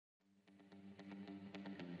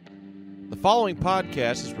The following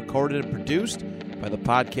podcast is recorded and produced by the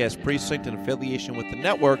Podcast Precinct in affiliation with the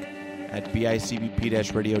network at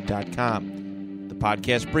bicbp-radio.com. The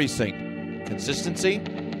Podcast Precinct. Consistency,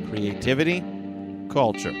 creativity,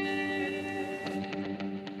 culture.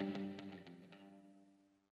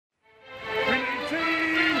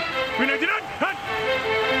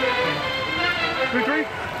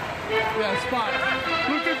 Yeah, spot.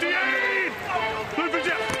 Blue 58! Blue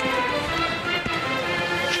 58!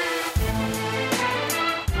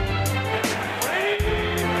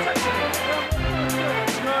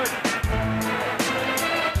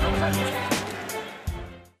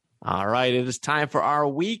 All right, it is time for our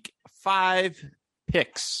Week 5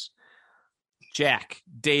 picks. Jack,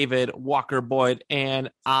 David, Walker Boyd,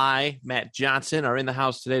 and I, Matt Johnson, are in the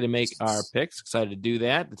house today to make our picks. Excited to do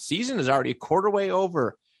that. The season is already a quarter way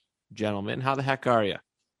over, gentlemen. How the heck are you?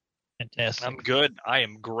 Fantastic. I'm good. I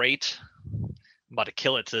am great. I'm about to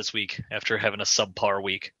kill it this week after having a subpar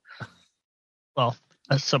week. Well,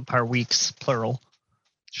 a subpar weeks, plural.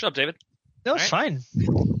 Shut up, David. No, it's fine.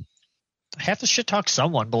 I have to shit talk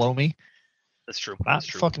someone below me. That's true. Not That's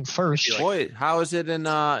true. fucking first. Boy, how is it in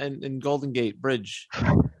Golden Gate Bridge?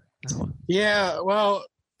 Yeah, well,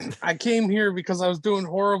 I came here because I was doing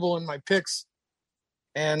horrible in my picks,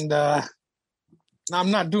 and I'm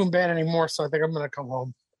not doing bad anymore, so I think I'm going to come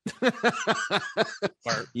home.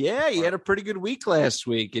 Yeah, you had a pretty good week last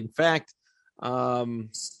week. In fact,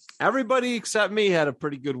 everybody except me had a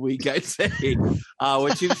pretty good week, I'd say,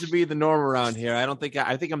 which seems to be the norm around here. I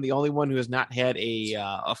think I'm the only one who has not had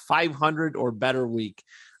a 500 or better week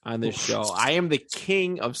on this show. I am the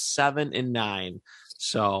king of 7 and 9.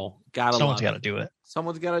 So Someone's got to do it.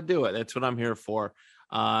 Someone's got to do it. That's what I'm here for.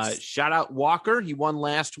 Shout out Walker. He won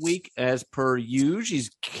last week as per usual.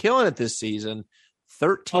 He's killing it this season.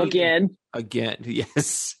 13 again.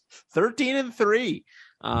 Yes. 13 and 3.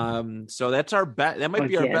 So that's our bet. That might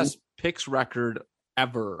be our best picks record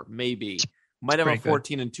ever. Maybe might have a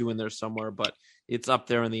 14 and 2 in there somewhere, but it's up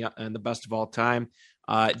there in the best of all time.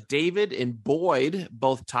 David and Boyd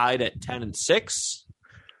both tied at 10 and 6.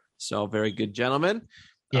 So very good, gentlemen.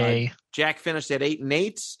 Yay. Jack finished at 8 and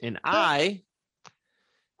 8, and I,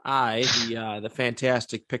 the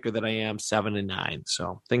fantastic picker that I am, 7 and 9.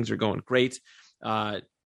 So things are going great.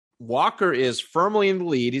 Walker is firmly in the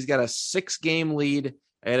lead. He's got a 6-game lead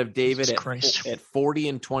ahead of David at 40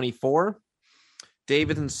 and 24.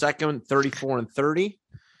 David in second, 34 and 30.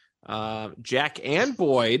 Jack and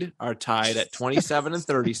Boyd are tied at 27 and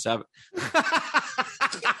 37.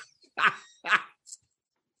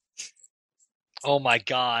 Oh my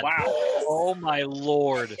God. Wow. Oh my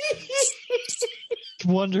Lord.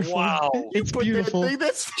 Wonderful. Wow. It's beautiful.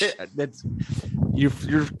 That's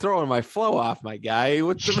you're throwing my flow off, my guy.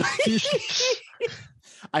 What's the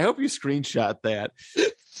I hope you screenshot that.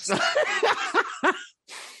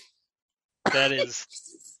 That is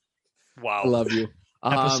wow. Love you.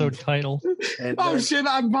 Episode title. Oh, shit,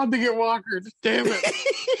 I'm about to get Walker. Damn it.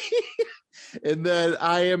 And then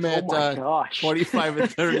I am at 25 and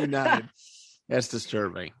 39. That's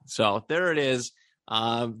disturbing. So there it is.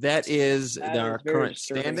 That is our current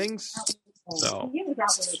standings. So he was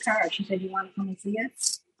out with a car. She said, "You want to come and see it?"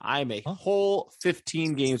 I'm a whole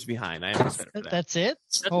 15 games behind. I am excited for that. That's it?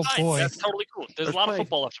 That's Oh, fine. boy. That's totally cool. There's a lot of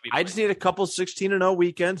football left to be played. I just need a couple 16-0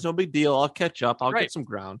 weekends. No big deal. I'll catch up. I'll Right. get some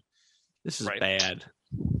ground. This is Right. bad.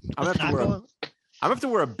 I'm gonna have to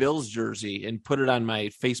wear a Bills jersey and put it on my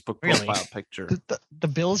Facebook Really? profile picture. The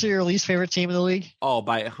Bills are your least favorite team in the league? Oh,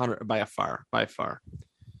 by far. Right.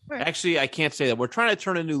 Actually, I can't say that. We're trying to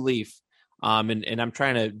turn a new leaf. And I'm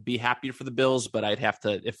trying to be happy for the Bills, but I'd have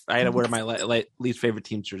to, if I had to wear my least favorite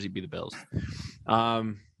team jersey, it'd be the Bills.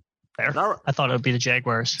 Fair. No. I thought it would be the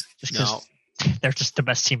Jaguars, just because they're just the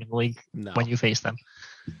best team in the league when you face them.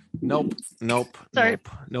 Nope. Sorry.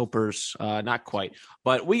 Nopers. Not quite.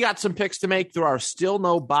 But we got some picks to make. There are still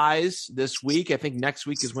no buys this week. I think next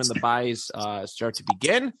week is when the buys start to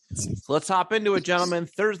begin. So let's hop into it, gentlemen.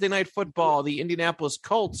 Thursday night football. The Indianapolis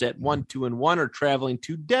Colts at 1-2-1 are traveling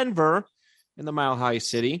to Denver in the Mile High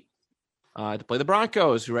City to play the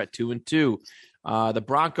Broncos, who are at 2-2. The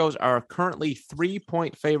Broncos are currently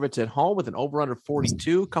 3-point favorites at home with an over-under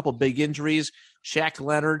 42. A couple big injuries. Shaq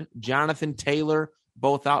Leonard, Jonathan Taylor,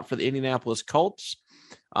 both out for the Indianapolis Colts.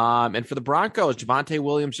 And for the Broncos, Javonte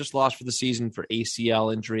Williams just lost for the season for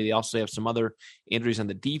ACL injury. They also have some other injuries on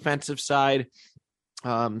the defensive side.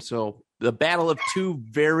 So the battle of two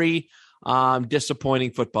very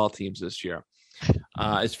disappointing football teams this year.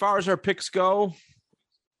 As far as our picks go,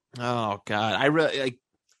 oh God,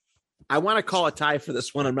 I want to call a tie for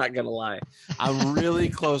this one. I'm not going to lie. I'm really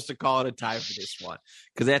close to calling a tie for this one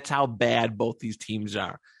because that's how bad both these teams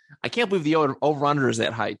are. I can't believe the over-under is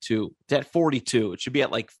that high too. It's at 42. It should be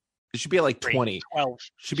at like 20. 12.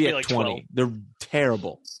 Should be at like 20. 12. They're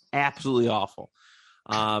terrible. Absolutely awful.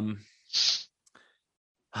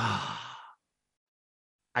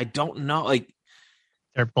 I don't know. Like,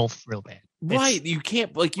 They're both real bad. right. You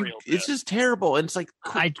can't, like, you, real it's bad. just terrible. And it's like,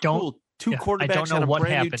 I don't- cool. Two yeah, quarterbacks I don't know on a what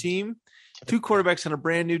brand new happened. team. Two quarterbacks on a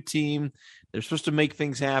brand new team. They're supposed to make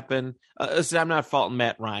things happen. Listen, I'm not faulting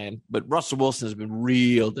Matt Ryan, but Russell Wilson has been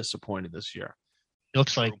real disappointed this year. It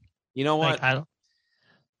looks like You know what? I don't.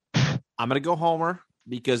 I'm going to go Homer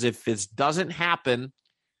because if it doesn't happen,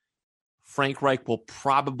 Frank Reich will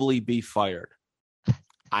probably be fired.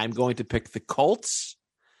 I'm going to pick the Colts.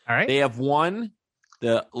 All right. They have won.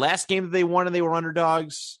 The last game that they won and they were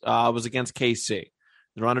underdogs was against KC.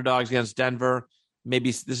 They're underdogs against Denver.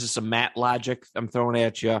 Maybe this is some Matt logic I'm throwing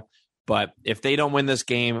at you. But if they don't win this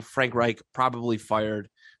game, Frank Reich probably fired.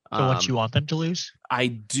 So don't you want them to lose? I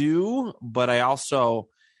do, but I also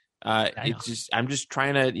know. I'm just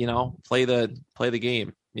trying to, play the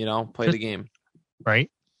game, play the game.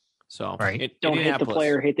 Right. So Right. Don't hate the Indianapolis.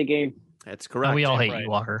 player, hate the game. That's No, correct. we all hate Right. you,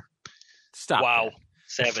 Walker. Stop. Wow. that.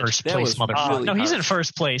 Savage. First That place, was motherfucker. really No, he's in harsh.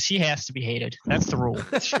 first place. He has to be hated. That's the rule.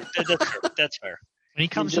 That's fair. That's fair. When he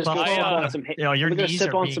comes to Just go Buffalo, sip on uh, some, your I'm gonna knees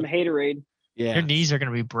sip are on being, some haterade. Yeah. your knees are going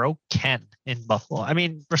to be broken in Buffalo. I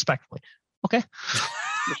mean, respectfully. Okay.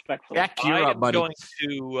 Respectfully. Jack, you're I up, am buddy. going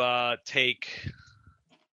to take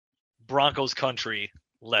Broncos country.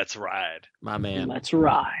 Let's ride. My man. Let's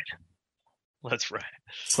ride. Let's ride.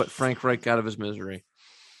 Put Frank Reich out of his misery.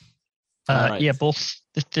 All right. Yeah, both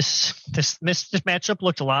this matchup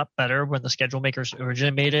looked a lot better when the schedule makers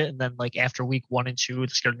originally made it, and then like after week 1 and 2,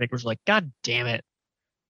 the schedule makers were like, "God damn it,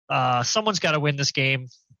 someone's got to win this game."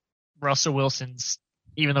 Russell Wilson's,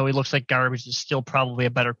 even though he looks like garbage, is still probably a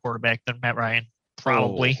better quarterback than Matt Ryan.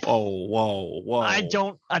 Probably. Oh, whoa. I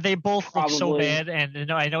don't. They both look so Probably. bad,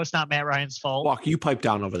 and I know it's not Matt Ryan's fault. Walker, you pipe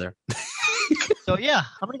down over there. So yeah,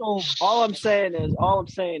 I'm gonna go. All I'm saying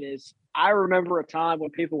is, I remember a time when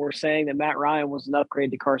people were saying that Matt Ryan was an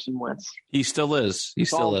upgrade to Carson Wentz. He still is. He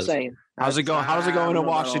That's all still I'm is. saying. How's it going? How's it going in I don't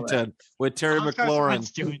know about all that. Washington with Terry How's Carson McLaurin?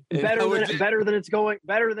 Wentz doing? Better than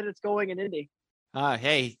it's going in Indy.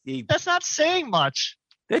 Hey, That's not saying much.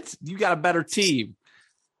 you got a better team.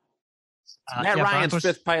 Matt Yeah, Ryan's Broncos,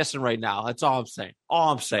 fifth passing right now. That's all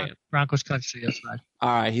I'm saying. Broncos country. That's fine. All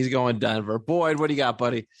right, he's going Denver. Boyd, what do you got,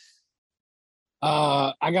 buddy?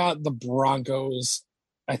 I got the Broncos.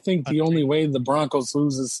 I think the only way the Broncos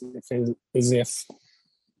lose is if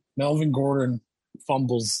Melvin Gordon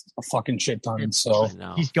fumbles a fucking shit ton. So I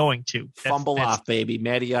know. He's going to Fumble off, baby.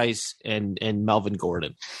 Matty Ice and Melvin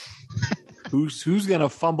Gordon. Who's gonna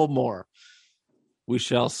fumble more? We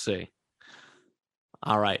shall see.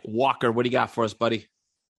 All right, Walker, what do you got for us, buddy?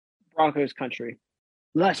 Broncos country.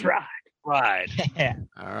 Let's ride. Ride. Yeah.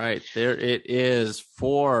 All right, there it is.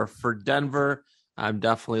 4 for Denver. I'm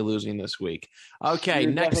definitely losing this week. Okay,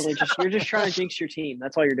 next. You're just trying to jinx your team.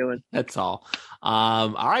 That's all you're doing. That's all. All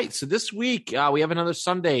right, so this week we have another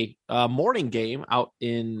Sunday morning game out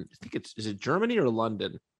in. I think is it Germany or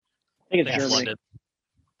London? I think it's That's Germany. London.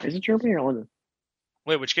 Is it Germany or London?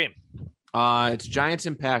 Wait, which game? It's Giants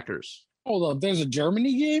and Packers. hold on, there's a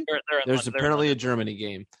Germany game. They're in There's London. apparently a Germany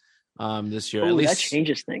game this year. Oh, At least that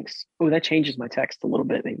changes things. Oh, that changes my text a little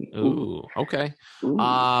bit, maybe. Ooh, okay. Ooh.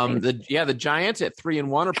 The Giants at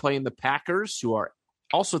 3-1 are playing the Packers, who are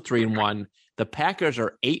also 3-1. The Packers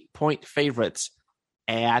are 8-point favorites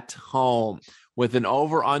at home with an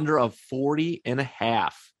over/under of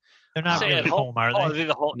 40.5. They're not Say really at home, are Oh, they? they're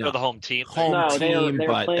the home. No. They're the home team. Home no, team, they're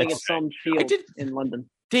but playing at that's- some I field did- in London.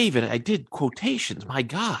 David, I did quotations. My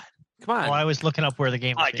God, come on, Well, I was looking up where the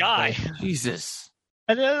game was My being guy. played. Jesus.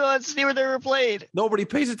 I didn't know. Let's see where they were played. Nobody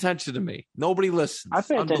pays attention to me. Nobody listens. I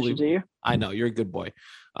pay attention to Unbelievable. you. I know you're a good boy.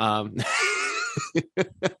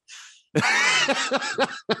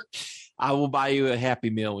 I will buy you a Happy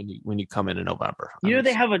Meal when you come in November. You know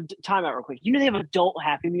they have a timeout real quick. You know they have adult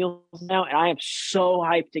Happy Meals now, and I am so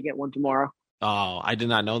hyped to get one tomorrow. Oh, I did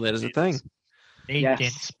not know that is a thing. They Yes.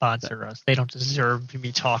 didn't sponsor us. They don't deserve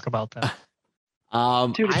me to talk about that.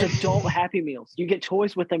 Dude, it's I, adult Happy Meals. You get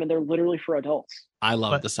toys with them, and they're literally for adults. I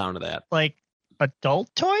love But- the sound of that. Like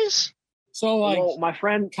adult toys? So like well, my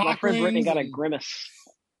friend Brittany got a rings. Grimace.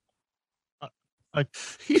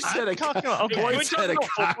 He said I'm a talking about- okay. Can Boyd we said talk a about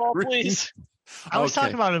football, cock ring. please? I was Okay.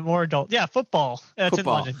 talking about it more adult. Yeah, football. That's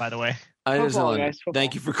Football. in London, by the way. I Football, understand. guys, football.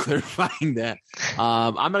 Thank you for clarifying that.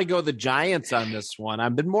 I'm going to go with the Giants on this one.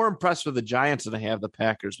 I've been more impressed with the Giants than I have the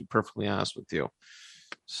Packers, to be perfectly honest with you.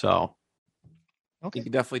 So you Okay.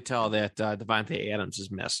 can definitely tell that Devontae Adams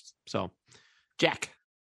is missed. So, Jack.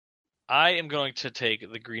 I am going to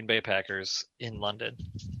take the Green Bay Packers in London.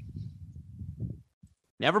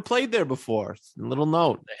 Never played there before. A little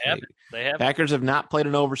note. They have. Packers have not played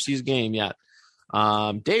an overseas game yet.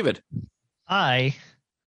 David. I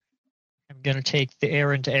am going to take the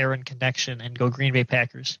Aaron to Aaron connection and go Green Bay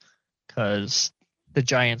Packers because the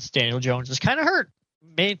Giants, Daniel Jones, is kind of hurt.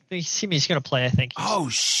 He's going to play, I think. Oh,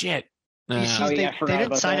 shit. They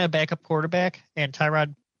didn't sign a backup quarterback, and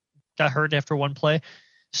Tyrod got hurt after one play.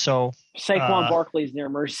 So Saquon Barkley's their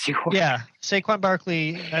emergency quarterback. Yeah, Saquon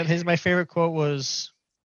Barkley. My favorite quote was,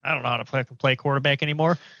 "I don't know how to play quarterback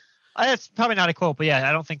anymore." That's probably not a quote, but yeah,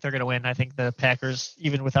 I don't think they're going to win. I think the Packers,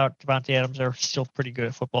 even without Devontae Adams, are still pretty good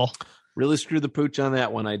at football. Really screwed the pooch on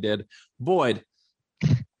that one. I did. Boyd.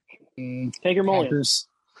 Take your mulligan. Packers.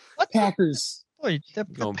 What? Packers. Boy, the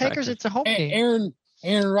Packers, it's a home game.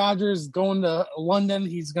 Aaron Rodgers going to London.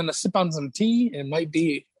 He's going to sip on some tea. It might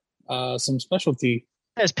be some specialty.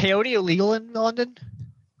 Is peyote illegal in London?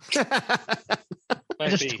 I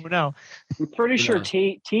just don't know. I'm pretty sure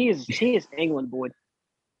tea is England, Boyd.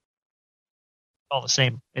 All the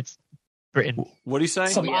same. It's Britain. What are you saying?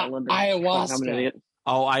 Some ayahuasca. I'm an idiot.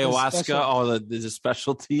 Oh, ayahuasca. There's a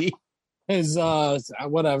specialty. His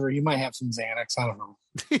whatever. You might have some Xanax. I don't know.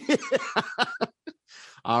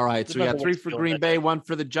 All right. So we got 3 for Green Bay, 1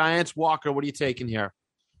 for the Giants. Walker, what are you taking here?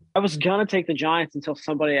 I was gonna take the Giants until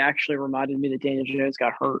somebody actually reminded me that Daniel Jones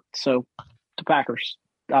got hurt. So the Packers,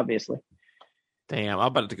 obviously. Damn, I'm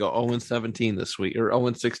about to go 0-17 this week, or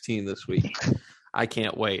 0-16 this week. I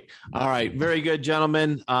can't wait. All right, very good,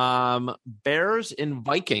 gentlemen. Bears and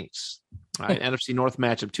Vikings. All right, NFC North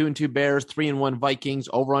matchup: 2-2 Bears, 3-1 Vikings.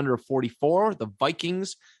 Over under 44. The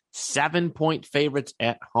Vikings 7-point favorites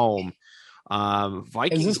at home.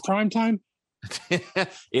 Vikings. Is this prime time? It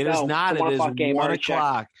is not. It is 1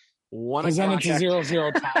 o'clock. 1 o'clock. It's a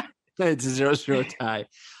 0-0 tie. It's a 0-0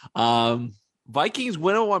 tie. Vikings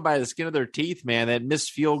win one by the skin of their teeth, man. That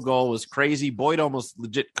missed field goal was crazy. Boyd almost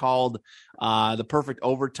legit called the perfect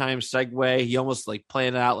overtime segue. He almost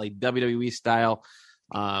planned it out like WWE style.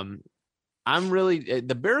 The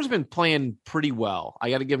Bears have been playing pretty well.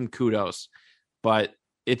 I got to give them kudos, but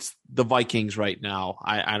it's the Vikings right now.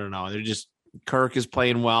 I don't know. They're just, Kirk is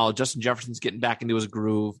playing well. Justin Jefferson's getting back into his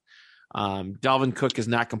groove. Dalvin Cook is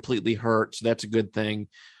not completely hurt, so that's a good thing.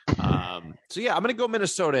 So yeah, I'm going to go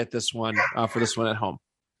Minnesota at this one for this one at home.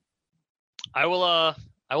 I will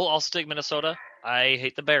also take Minnesota. I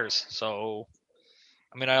hate the Bears, so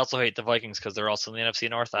I also hate the Vikings because they're also in the NFC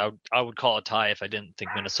North. I would call a tie if I didn't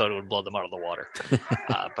think Minnesota would blow them out of the water.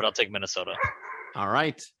 But I'll take Minnesota. All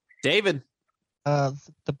right, David. The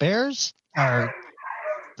Bears are.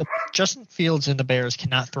 Justin Fields and the Bears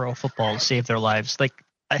cannot throw a football to save their lives.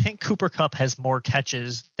 I think Cooper Kupp has more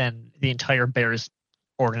catches than the entire Bears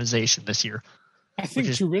organization this year. I think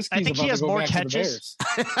he has more catches.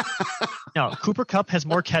 No, Cooper Kupp has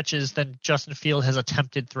more catches than Justin Fields has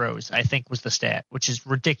attempted throws, I think was the stat, which is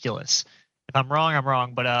ridiculous. If I'm wrong, I'm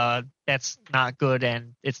wrong, but that's not good,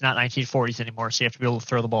 and it's not 1940s anymore, so you have to be able to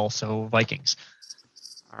throw the ball. So Vikings.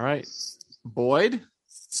 All right. Boyd?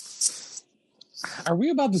 Are we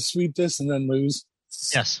about to sweep this and then lose?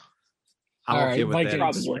 Yes. I'm okay with Vikings. that.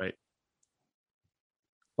 Probably. Right.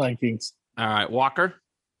 Vikings. All right, Walker?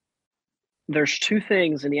 There's 2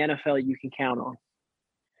 things in the NFL you can count on.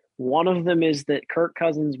 One of them is that Kirk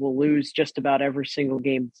Cousins will lose just about every single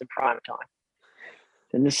game that's in prime time.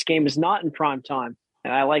 And this game is not in prime time,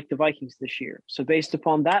 and I like the Vikings this year. So based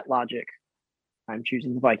upon that logic, I'm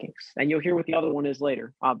choosing the Vikings. And you'll hear what the other one is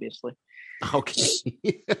later, obviously.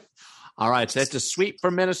 Okay. All right, so that's a sweep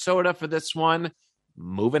for Minnesota for this one.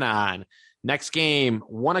 Moving on. Next game,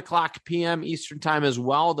 1:00 p.m. Eastern time as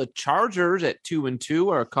well. The Chargers at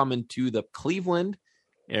 2-2 are coming to the Cleveland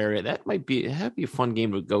area. That'd be a fun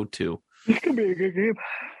game to go to. This could be a good game.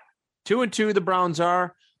 2-2, the Browns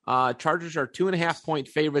are. Chargers are 2.5-point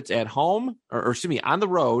favorites at home, or excuse me, on the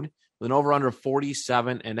road with an over-under of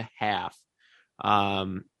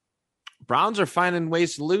 47.5. Browns are finding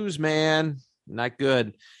ways to lose, man. Not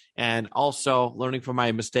good. And also, learning from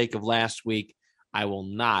my mistake of last week, I will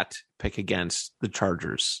not pick against the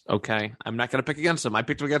Chargers, okay? I'm not going to pick against them. I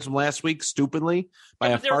picked against them last week, stupidly. They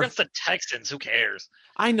were against the Texans. Who cares?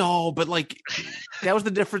 I know, but that was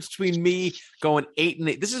the difference between me going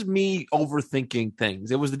 8-8. This is me overthinking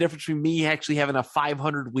things. It was the difference between me actually having a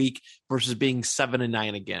 500 week versus being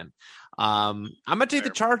 7-9 again. I'm going to take the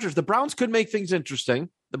Chargers. The Browns could make things interesting.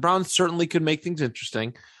 The Browns certainly could make things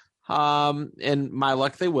interesting. And my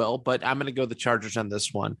luck, they will, but I'm going to go the Chargers on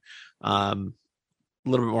this one. A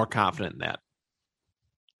little bit more confident in that.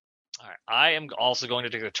 All right. I am also going to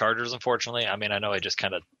take the Chargers, unfortunately. I know I just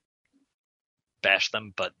kind of bash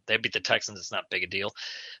them, but they beat the Texans. It's not big a deal.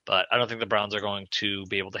 But I don't think the Browns are going to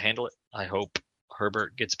be able to handle it. I hope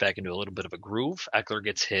Herbert gets back into a little bit of a groove. Eckler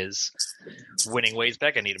gets his winning ways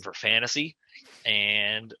back. I need him for fantasy.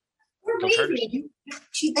 And We're go Chargers. waiting.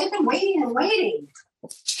 They've been waiting and waiting.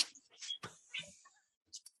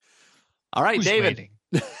 All right, Who's David. waiting?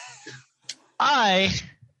 I'm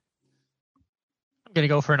going to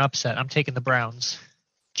go for an upset. I'm taking the Browns.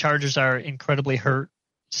 Chargers are incredibly hurt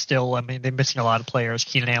still. I mean, they're missing a lot of players.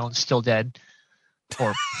 Keenan Allen's still dead.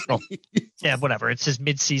 Or, well, yeah, whatever. It's his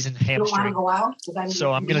midseason You don't want to hamstring. go out? 'Cause I need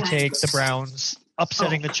So I'm going to be take nice. the Browns,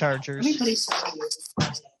 upsetting the Chargers. Let me put these on you.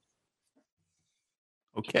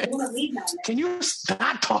 Okay. I'm gonna leave now, man. Can you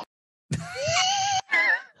stop talking?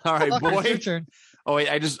 All right, Fuck, it's your Boyd. turn. Oh wait,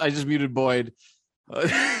 I just muted Boyd.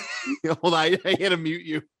 Hold on, I had to mute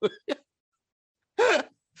you.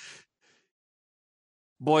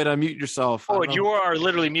 Boyd, unmute yourself. I Oh, don't you know. are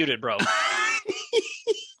literally muted, bro.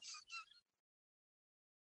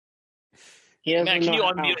 He doesn't Matt, can know you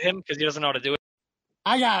how. unmute him because he doesn't know how to do it?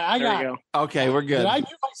 I got There it. you go. Okay, we're good. Did I mute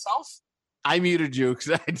myself? I muted you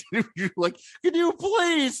because I didn't. You're like, can you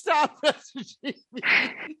please stop messaging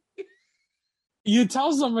me? You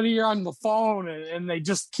tell somebody you're on the phone and they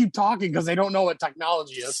just keep talking because they don't know what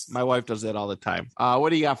technology is. My wife does that all the time. What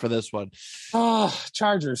do you got for this one? Oh,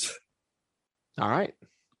 Chargers. All right,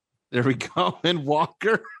 there we go. And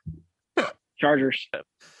Walker, Chargers.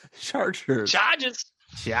 Chargers.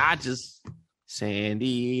 Charges. San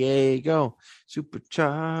Diego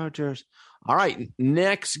Superchargers. All right,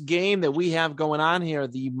 next game that we have going on here,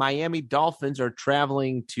 the Miami Dolphins are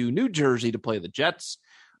traveling to New Jersey to play the Jets.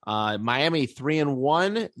 Miami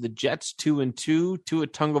 3-1, the Jets 2-2. Tua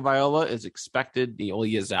Tagovailoa is expected. He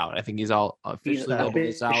is out. I think he's all He's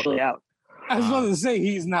officially out. I was about to say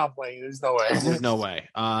he's not playing. There's no way. There's no way.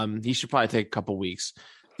 He should probably take a couple weeks.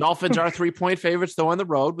 Dolphins are 3-point favorites, though, on the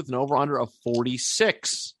road with an over-under of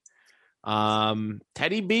 46.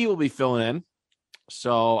 Teddy B will be filling in.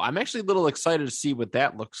 So I'm actually a little excited to see what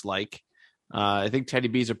that looks like. I think Teddy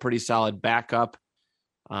B is a pretty solid backup.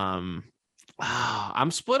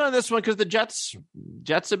 I'm split on this one because the Jets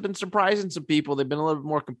have been surprising some people. They've been a little bit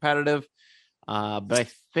more competitive. But I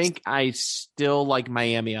think I still like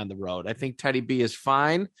Miami on the road. I think Teddy B is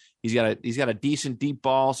fine. He's got a decent deep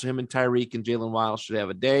ball, so him and Tyreek and Jalen Wiles should have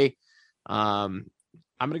a day. I'm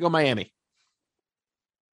going to go Miami.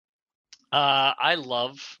 I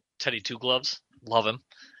love Teddy Two Gloves. Love him.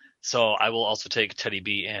 So I will also take Teddy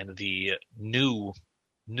B and the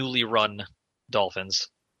newly run Dolphins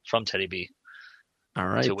from Teddy B All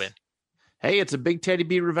right. to win. Hey, it's a big Teddy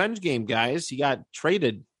B revenge game, guys. He got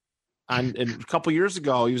traded a couple years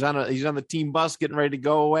ago. He's on the team bus getting ready to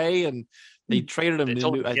go away, and they traded him They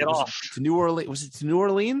told him to get off. to New Orleans. Was it to New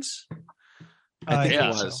Orleans? I think yeah.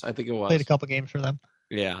 it was. I think it was. Played a couple games for them.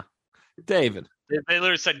 Yeah. David. They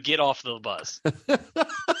literally said, get off the bus.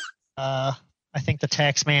 I think the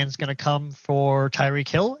tax man's going to come for Tyreek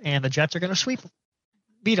Hill, and the Jets are going to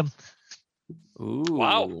beat him. Ooh.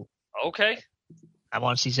 Wow. Okay. I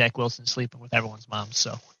want to see Zach Wilson sleeping with everyone's mom,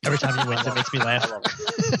 so every time he wins, it makes me laugh.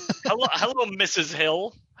 Hello, Mrs.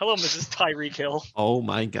 Hill. Hello, Mrs. Tyreek Hill. Oh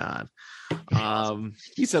my God.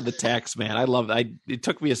 He said the tax man. I love that. It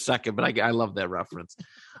took me a second, but I love that reference.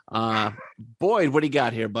 Boyd, what do you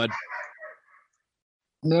got here, bud?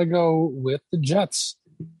 I'm going to go with the Jets.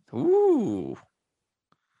 Ooh.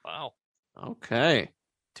 Wow. Okay.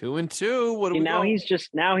 2-2. What do we And now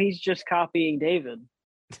go? he's just copying David.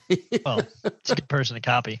 Well, it's a good person to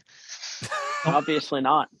copy. Obviously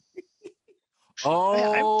not.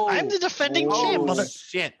 Oh, I'm the defending champ, mother.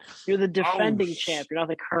 Shit. You're the defending Oh, champ. You're not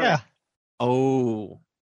the current. Yeah, Oh.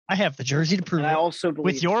 I have the jersey to prove And I it. also believe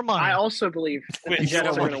With your money. I also believe that the With Jets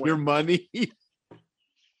are going to With your win. money. So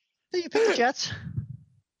you pick the Jets.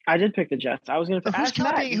 I did pick the Jets. I was going to But pick. who's Ask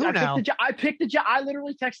Matt. copying who I picked now? the Jets. I picked the Jets. I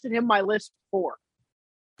literally texted him my list before.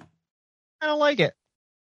 I don't like it.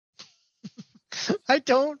 I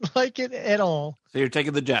don't like it at all. So you're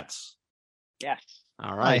taking the Jets. Yes.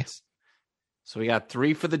 All right. So we got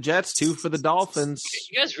 3 for the Jets, 2 for the Dolphins.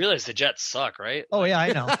 You guys realize the Jets suck, right? Oh yeah,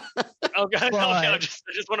 I know. Okay. Well, I just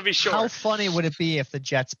want to be sure. How funny would it be if the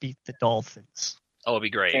Jets beat the Dolphins? Oh, it'd be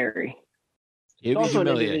great. Very. It'd It's be also an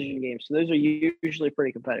humiliating. division game, so those are usually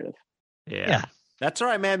pretty competitive. Yeah. That's all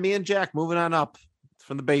right, man. Me and Jack moving on up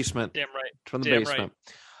from the basement. Damn right. From the Damn basement.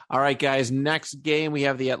 All right, guys. Next game, we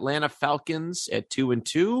have the Atlanta Falcons at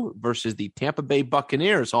 2-2 versus the Tampa Bay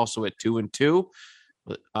Buccaneers, also at 2-2.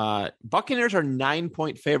 Buccaneers are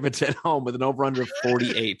 9-point favorites at home with an over-under of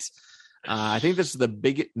 48. I think this is the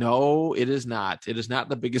biggest. No, it is not. It is not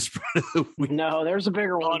the biggest spread of the week. No, there's a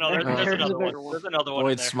bigger Oh one. no, there's a another one. bigger There's another one. In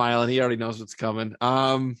Boyd's there. smiling. He already knows what's coming.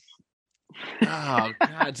 Oh God,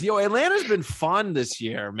 Atlanta's been fun this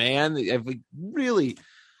year, man. Have we really?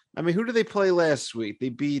 I mean, who did they play last week? They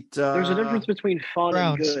beat. There's a difference between fun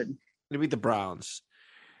Browns. and good. They beat the Browns.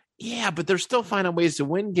 Yeah, but they're still finding ways to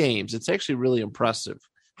win games. It's actually really impressive.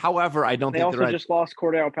 However, I don't They think also they're just lost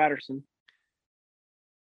Cordell Patterson.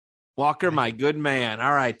 Walker, my good man.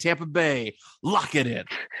 All right, Tampa Bay, lock it in.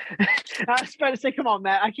 I was about to say, come on,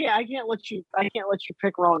 Matt. I can't let you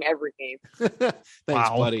pick wrong every game. Thanks,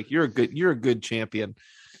 Wow. buddy. You're a good champion.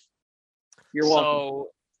 You're welcome. So,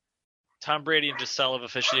 Tom Brady and Giselle have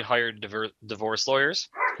officially hired divorce lawyers.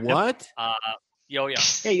 What? Yeah.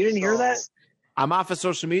 Hey, you didn't hear that? I'm off of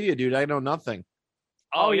social media, dude. I know nothing.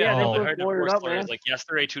 Oh yeah, yeah, they they both hired lawyered divorce up, lawyers man. like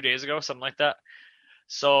yesterday, 2 days ago, something like that.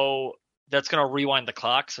 So that's gonna rewind the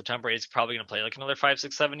clock. So Tom Brady's probably gonna play like another 5,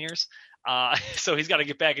 6, 7 years. So he's got to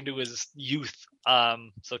get back into his youth.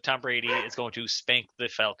 So Tom Brady is going to spank the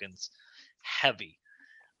Falcons heavy,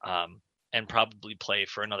 and probably play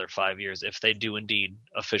for another 5 years if they do indeed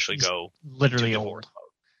officially go Literally to old. divorce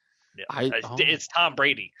mode. Yeah, Oh. it's Tom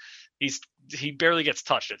Brady. He barely gets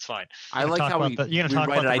touched. It's fine. I like how we. You're gonna talk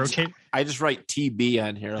write about it. the rotate. I just write TB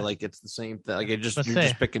on here, like it's the same thing. Like you're Let's just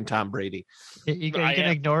say. picking Tom Brady. Are you I gonna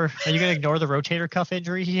am. ignore? Are you gonna ignore the rotator cuff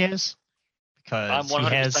injury he has? I'm Because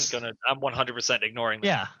he has. I'm 100% ignoring that.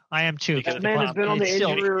 Yeah, I am too. Because That man has been on the It's still-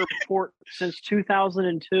 injury report since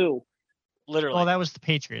 2002. Literally. Well, that was the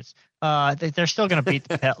Patriots. They're still going to beat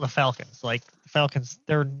the Falcons. Like the Falcons,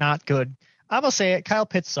 they're not good. I'm gonna say it. Kyle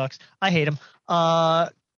Pitts sucks. I hate him.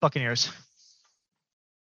 Buccaneers.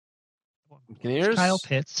 Buccaneers. Kyle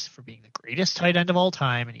Pitts for being the greatest tight end of all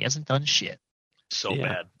time, and he hasn't done shit. so Yeah,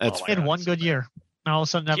 bad. that's Oh my He had God, one so good bad. year. And all of a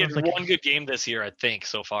sudden, He had everyone's like, one good game this year, I think,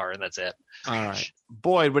 so far, and that's it. All right,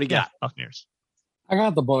 Boyd. What do you yeah, got? Buccaneers. I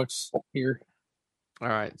got the Bucks here. All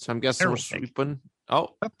right, so I'm guessing we're Terrible pick. sweeping. Oh,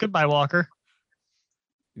 Oh, goodbye, Walker.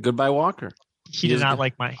 goodbye, Walker. He He did is not good.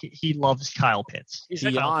 like my. He loves Kyle Pitts. He's He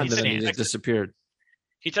like, yawned he's and then he saying- just disappeared.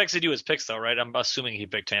 he texted you his picks, though, right? I'm assuming he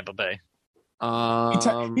picked Tampa Bay.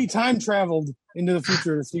 He time traveled into the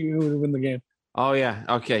future to see who would win the game. Oh yeah.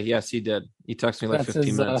 Okay. Yes, he did. He texted me like That's 15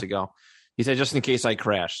 his, minutes ago. He said just in case I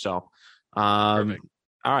crash. So, Perfect.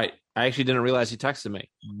 all right. I actually didn't realize he texted me,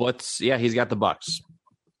 but yeah, he's got the Bucks.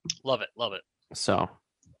 Love it. Love it. So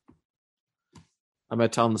I'm gonna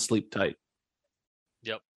tell him to sleep tight.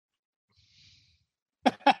 Yep.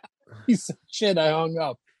 He said, "Shit, I hung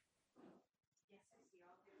up."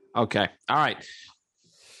 Okay. All right.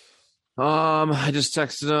 I just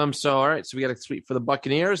texted him. So all right. So we got a sweep for the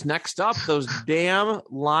Buccaneers. Next up, those damn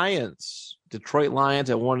Lions. Detroit Lions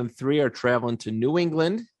at 1-3 are traveling to New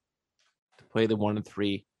England to play the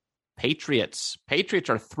 1-3 Patriots. Patriots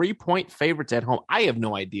are 3-point favorites at home. I have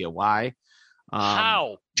no idea why.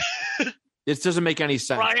 How? This doesn't make any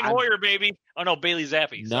sense. Brian I'm- Hoyer, baby. Oh, no, Bailey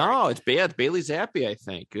Zappi. No, it's bad. Bailey Zappi, I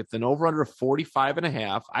think. With an over-under of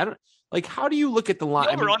 45.5. I don't like. How do you look at the line?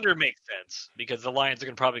 The over-under makes sense because the Lions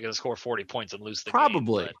are probably going to score 40 points and lose the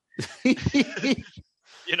Probably. game. but,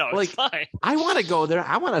 you know, Like, it's fine. I want to go there.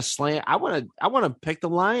 I want to slant. I want to pick the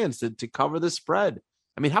Lions to cover the spread.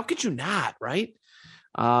 I mean, how could you not? Right?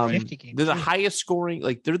 50 games, They're the too. highest scoring.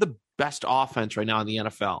 Like they're the best offense right now in the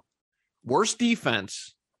NFL. Worst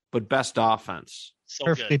defense, but best offense. So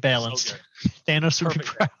Perfectly good. balanced. So good. Thanos would be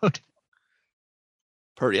Perfect. proud.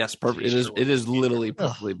 Yes, perfect. It is. It is literally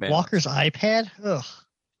perfectly Ugh, balanced. Walker's iPad. Ugh.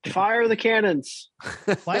 Fire the cannons.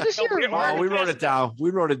 Why does No, your Oh, we wrote it down. We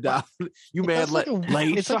wrote it down. You mad? It's like a-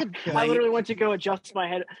 Late. it's like a- I literally went to go adjust my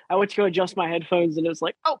head. I went to go adjust my headphones, and it was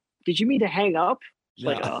like, "Oh, did you mean to hang up?" It's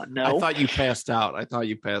like, No. no, I thought you passed out.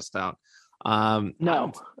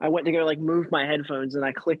 no. I went to go like move my headphones, and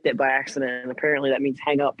I clicked it by accident, and apparently that means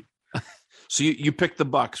hang up. So you picked the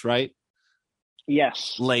Bucks, right?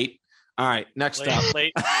 Yes. Late. All right. Next up,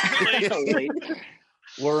 Late. Late.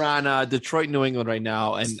 we're on Detroit, New England right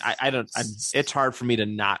now, and it's hard for me to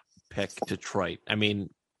not pick Detroit. I mean,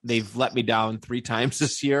 they've let me down 3 times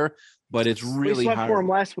this year, but it's We really swept for hard. them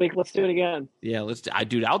last week. Let's do it again. Yeah,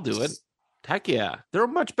 I'll do it. Heck yeah, they're a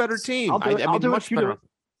much better team. I'll do it. I'll do it much if you better. do it.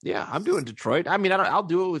 Yeah, I'm doing Detroit. I mean, I'll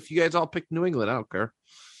do it if you guys all pick New England. I don't care.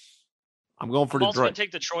 I'm going for I'm also going Detroit. to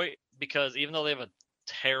take Detroit because even though they have a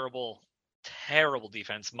terrible, terrible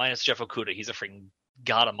defense, minus Jeff Okuda, he's a freaking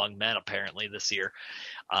god among men apparently this year.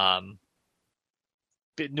 But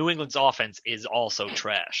New England's offense is also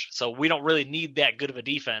trash, so we don't really need that good of a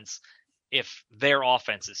defense if their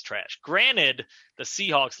offense is trash. Granted, the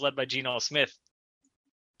Seahawks, led by Geno Smith,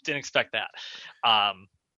 didn't expect that.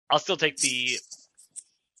 I'll still take the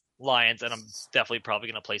Lions, and I'm definitely probably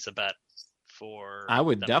going to place a bet for. I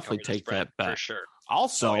would them to definitely cover the take spread, that bet. for sure.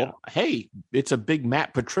 Also, Oh, yeah. hey, it's a big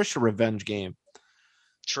Matt Patricia revenge game.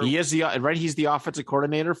 True. He is he's the offensive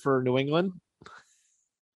coordinator for New England,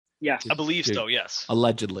 Yes. I believe so. Yes,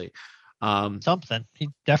 allegedly. Something. He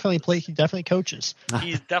definitely coaches.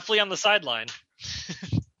 he's definitely on the sideline.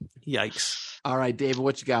 Yikes. All right, David,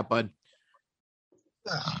 what you got, bud?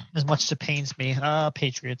 As much as it pains me,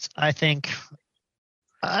 Patriots. I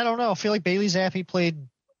don't know. I feel like Bailey Zappi played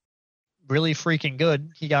really freaking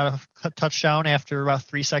good. He got a touchdown after about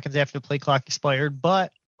 3 seconds after the play clock expired.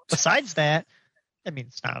 But besides that, I mean,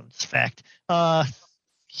 it's not a fact.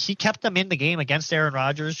 He kept them in the game against Aaron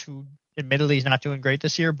Rodgers, who admittedly is not doing great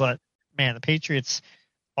this year. But man, the Patriots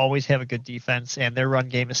always have a good defense, and their run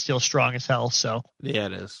game is still strong as hell. So Yeah,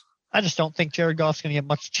 it is. I just don't think Jared Goff's going to get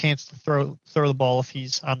much chance to throw the ball if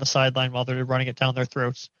he's on the sideline while they're running it down their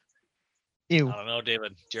throats. Ew. I don't know,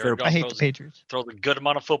 David. Fair. Jared Goff I hate the Patriots. throws a good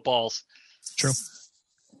amount of footballs. True.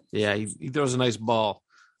 Yeah, he throws a nice ball.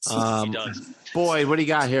 He does. Boyd, what do you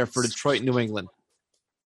got here for Detroit, New England?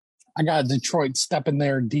 I got Detroit stepping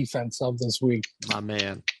their defense up this week. My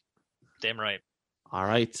man. Damn right. All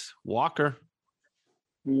right, Walker.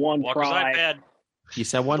 One Walker's pride. iPad. You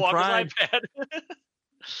said one Walker's pride. iPad.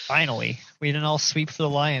 Finally, we didn't all sweep for the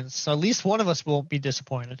Lions, so at least one of us won't be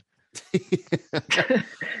disappointed.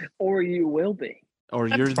 Or you will be. Or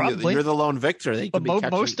Probably. you're the lone victor. They But could be catching,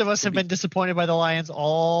 most of us have been disappointed by the Lions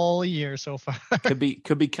all year so far. could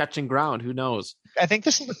be catching ground. Who knows? I think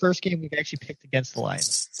this is the first game we've actually picked against the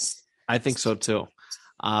Lions. I think so too.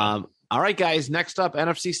 All right, guys. Next up,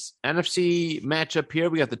 NFC matchup here.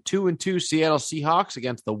 We got the 2-2 Seattle Seahawks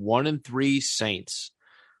against the 1-3 Saints.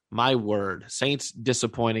 My word, Saints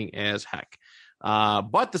disappointing as heck.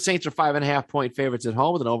 But the Saints are 5.5-point favorites at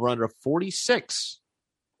home with an over/under of 46.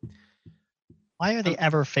 Why are they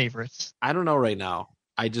ever favorites? I don't know right now.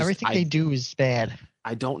 Everything they do is bad.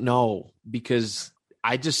 I don't know because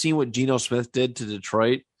I just seen what Geno Smith did to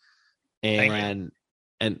Detroit, and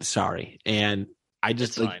I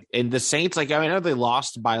just It's fine. and the Saints, I know they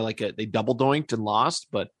lost by they double doinked and lost,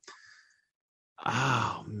 but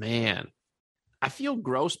oh man, I feel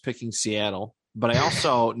gross picking Seattle, but I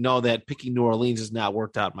also know that picking New Orleans has not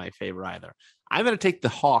worked out in my favor either. I'm going to take the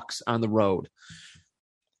Hawks on the road.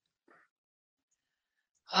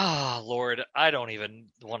 Oh, Lord. I don't even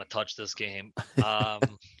want to touch this game.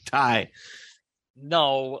 Tie.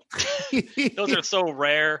 No. Those are so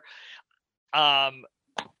rare. I'll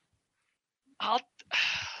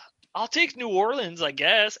take New Orleans, I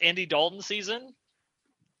guess. Andy Dalton season.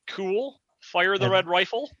 Cool. Fire the red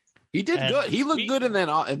rifle. He did good. He looked good in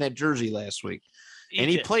that jersey last week. And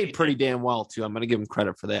he played pretty damn well, too. I'm going to give him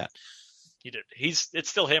credit for that. He did. It's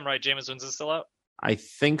still him, right? Jameis Winston's still out? I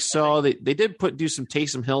think so. They did do some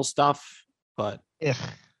Taysom Hill stuff, but Yeah.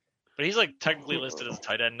 But he's technically listed as a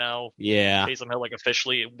tight end now. yeah. Taysom Hill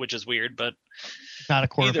officially, which is weird, but Not a either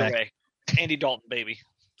quarterback. way. Andy Dalton, baby.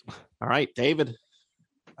 All right, David.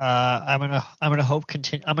 I'm gonna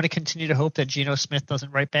continue to hope that Geno Smith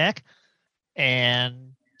doesn't write back,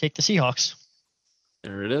 and take the Seahawks.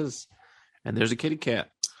 There it is. And there's a kitty cat.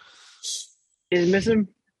 Is missing?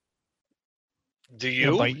 Do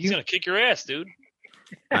you? bite He's you. going to kick your ass, dude.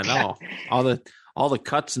 I know. all the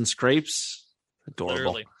cuts and scrapes. Adorable.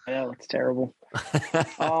 Literally. Yeah, that's terrible.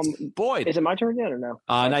 Boyd. Is it my turn yet or no?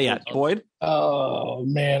 Not yet. Boyd. Oh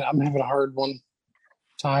man, I'm having a hard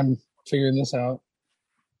time figuring this out.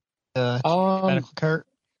 Medical cart.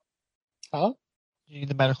 Huh? You need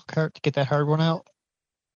the medical cart to get that hard one out.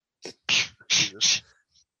 Jesus.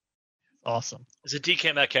 Awesome. It's a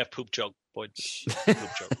DK Metcalf poop joke, Boyd. Poop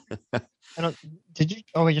joke. Did you?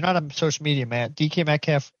 Oh, you're not on social media, Matt. DK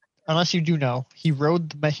Metcalf, unless you do know, he rode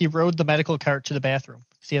the medical cart to the bathroom.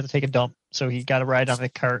 He had to take a dump, so he got a ride on the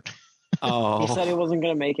cart. Oh. He said he wasn't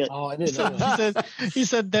going to make it. Oh, I didn't know that. he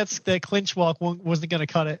said that clinch walk wasn't going to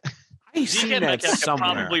cut it. I've seen DK that Metcalf could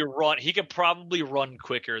somewhere. probably run. He could probably run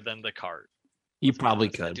quicker than the cart. You probably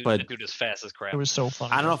That could, dude, but that dude is fast as crap. It was so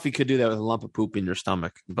fun. I don't know if you could do that with a lump of poop in your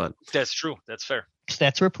stomach, but That's true. That's fair.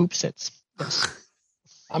 That's where poop sits.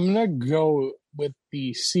 I'm gonna go with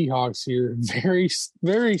the Seahawks here. Very,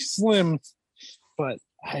 very slim, but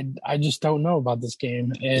I just don't know about this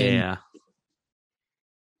game. And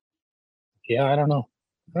yeah, I don't know.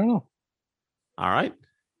 All right.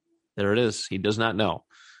 There it is. He does not know,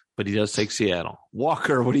 but he does take Seattle.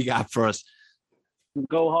 Walker, what do you got for us?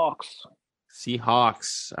 Go Hawks.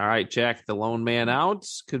 Seahawks. All right, Jack, the lone man out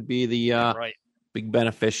could be the Right. big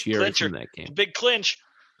beneficiary Clincher. from that game. Big clinch.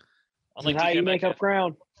 This is how you make up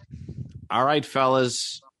ground. All right,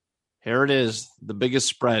 fellas. Here it is, the biggest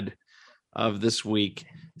spread of this week.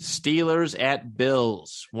 Steelers at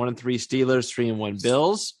Bills. 1-3 Steelers, 3-1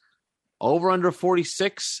 Bills. Over under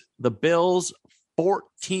 46. The Bills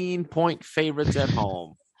 14-point favorites at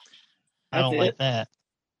home. I don't That's like it. that.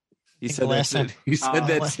 He think said the that's last it. He said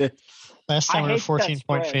that's it. Last time I we were hate that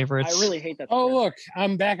 14-point spread. favorites. I really hate that. Oh, spread. look,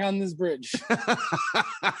 I'm back on this bridge.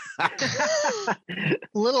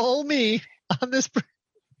 Little old me on this.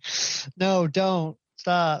 No, don't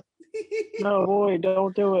stop. No, boy,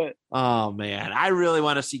 don't do it. Oh man, I really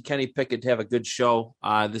want to see Kenny Pickett have a good show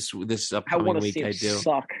this I upcoming want to week. see him I do.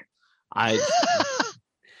 suck. I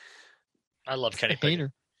love Kenny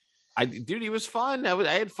Hater. Pickett. Dude, he was fun.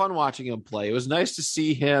 I had fun watching him play. It was nice to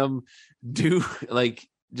see him do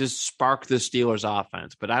just spark the Steelers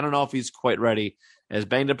offense. But I don't know if he's quite ready. As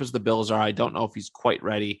banged up as the Bills are, I don't know if he's quite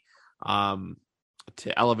ready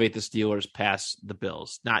to elevate the Steelers past the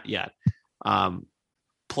Bills. Not yet.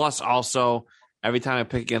 Plus, also, every time I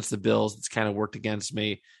pick against the Bills, it's kind of worked against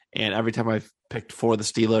me. And every time I've picked for the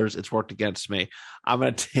Steelers, it's worked against me. I'm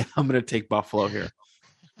gonna take Buffalo here.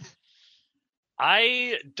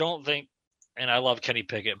 I don't think, and I love Kenny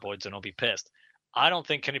Pickett, boys, and don't be pissed. I don't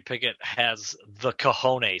think Kenny Pickett has the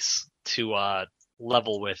cojones to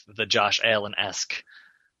level with the Josh Allen-esque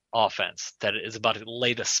offense that is about to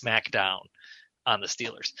lay the smack down on the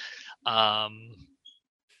Steelers.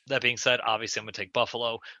 That being said, obviously I'm going to take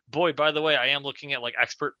Buffalo. Boy, by the way, I am looking at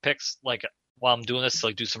expert picks while I'm doing this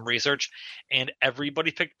to do some research, and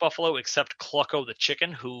everybody picked Buffalo except Clucko the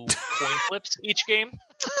chicken, who coin flips each game.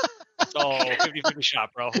 So 50-50 shot,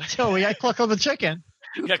 bro. Oh, we got Clucko the chicken.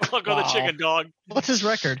 Yeah, Clucko the chicken, dog. What's his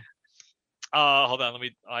record? Hold on, let me.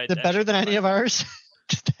 Is it better than any of ours?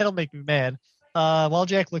 That'll make me mad. While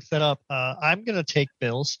Jack looks that up, I'm going to take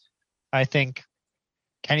Bills. I think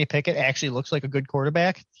Kenny Pickett actually looks like a good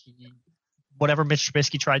quarterback. Whatever Mitch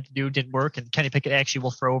Trubisky tried to do didn't work, and Kenny Pickett actually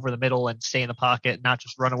will throw over the middle and stay in the pocket and not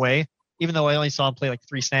just run away, even though I only saw him play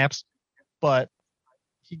 3 snaps. But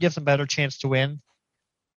he gives them a better chance to win.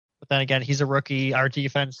 But then again, he's a rookie. Our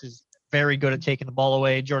defense is very good at taking the ball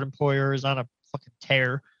away. Jordan Poyer is on a fucking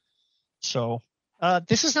tear. So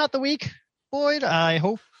this is not the week, Boyd. I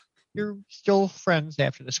hope you're still friends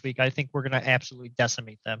after this week. I think we're going to absolutely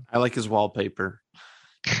decimate them. I like his wallpaper.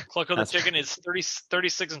 Clucko the chicken is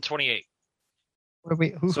 36 and 28. What are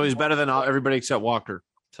we, So he's better than everybody except Walker.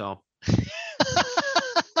 So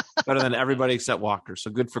better than everybody except Walker.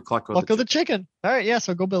 So good for Clucko. Clucko the chicken. All right, yeah.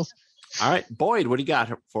 So go Bills. All right, Boyd, what do you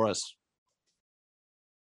got for us?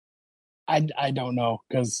 I don't know,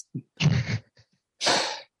 because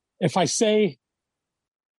if I say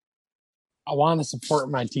I want to support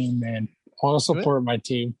my team, man, I want to support my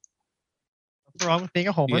team. Nothing wrong with being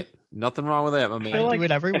a homer. Yeah, nothing wrong with that, my I man. feel do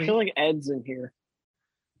it every I week. feel like Ed's in here.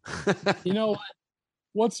 You know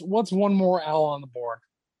what? What's one more L on the board?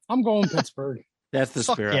 I'm going Pittsburgh. That's the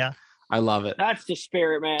Fuck spirit. yeah. I love it. That's the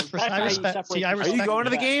spirit, man. That's I how you respect- separate see, I the Are respect you two. going to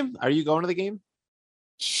the game? Are you going to the game?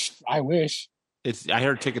 I wish. I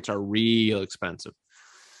heard tickets are real expensive.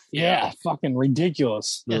 Yeah, fucking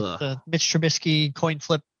ridiculous. Yeah, Ugh. the Mitch Trubisky coin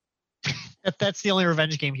flip. That's the only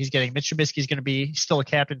revenge game he's getting. Mitch Trubisky's going to be still a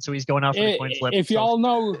captain, so he's going out for the coin flip. If So- y'all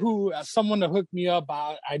know who someone to hook me up,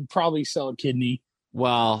 I'd probably sell a kidney.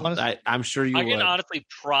 Well, Honestly- I'm sure you I can would. honestly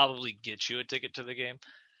probably get you a ticket to the game,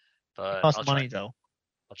 but it costs I'll try. money though.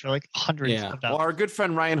 They're hundreds Yeah. of Well, dollars. our good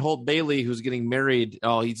friend Ryan Holt Bailey, who's getting married.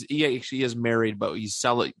 Oh, he actually is married, but he's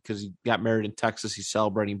selling because he got married in Texas. He's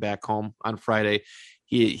celebrating back home on Friday.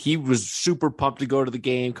 He was super pumped to go to the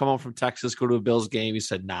game, come home from Texas, go to a Bills game. He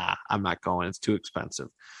said, "Nah, I'm not going. It's too expensive."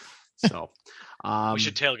 So We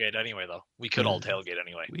should tailgate anyway, though. We could all tailgate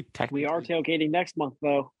anyway. We are tailgating next month,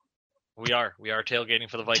 though. We are tailgating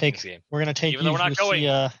for the Vikings game. We're going to take Even though you we're not to going. see,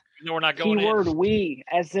 Even though we're not going Keyword in. we,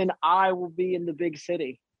 as in I will be in the big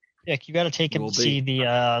city. Dick, you got to take him Will to be. see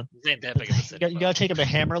the. This ain't that big of a city. You got to take him to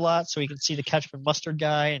Hammer Lot so he can see the ketchup and mustard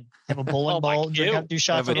guy and have a bowling Oh, my ball, God. do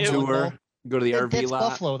shots Have on a a bowling ball. tour. Go to the RV That's lot.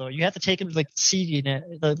 Buffalo though. You have to take him to the seedy,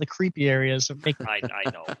 the creepy areas of make I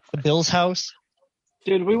know. the Bills house.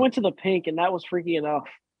 Dude, we went to the Pink, and that was freaky enough.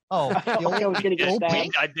 Oh, I felt like I was going to get old stabbed.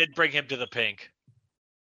 Pink? I did bring him to the pink.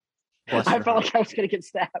 Bless I your felt heart. like I was going to get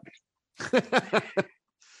stabbed.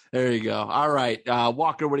 There you go. All right,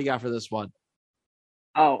 Walker, what do you got for this one?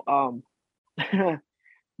 Oh,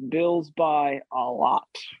 Bills by a lot.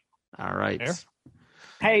 All right. Fair.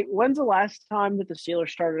 Hey, when's the last time that the Steelers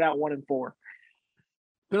started out 1-4?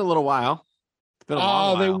 Been a little while. It's been a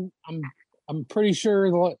long while. I'm pretty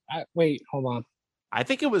sure. Wait, hold on. I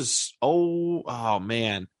think it was oh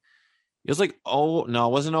man. It was like no,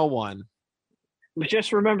 it wasn't 01. But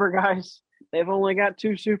just remember, guys, they've only got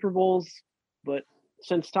 2 Super Bowls, but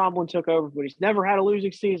since Tomlin took over, but he's never had a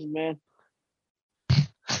losing season, man.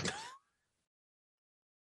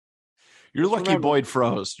 You're lucky remember- Boyd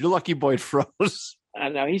froze. You're lucky Boyd froze. I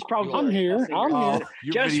know he's probably. I'm here. I'm here.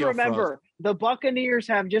 Your Just video remember, the Buccaneers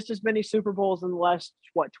have just as many Super Bowls in the last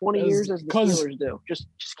 20 years as the 'Cause- Steelers do. Just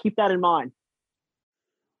keep that in mind.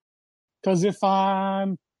 Because if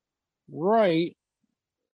I'm right,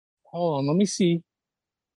 hold on, let me see.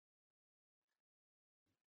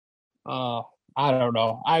 I don't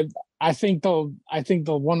know. I think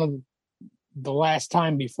the one of the last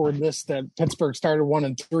time before this that Pittsburgh started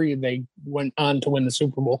 1-3, they went on to win the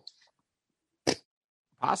Super Bowl.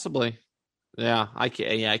 Possibly. Yeah, I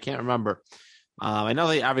can't remember. I know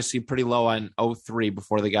they obviously pretty low on 03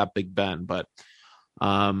 before they got Big Ben, but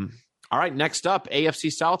all right, next up,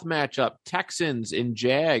 AFC South matchup, Texans and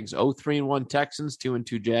Jags. 0-3-1 Texans,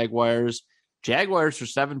 2-2 Jaguars. Jaguars are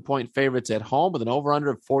 7-point favorites at home with an over-under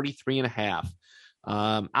of 43.5.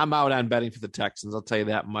 I'm out on betting for the Texans, I'll tell you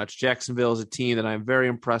that much. Jacksonville is a team that I'm very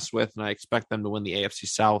impressed with, and I expect them to win the AFC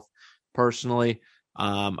South personally.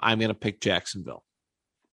 I'm going to pick Jacksonville.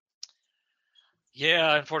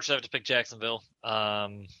 Yeah, unfortunately, I have to pick Jacksonville.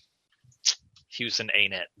 Houston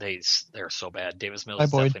ain't it. They're so bad. Davis Mills Hi,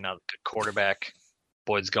 is Boyd. definitely not a good quarterback.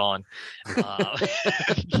 Boyd's gone.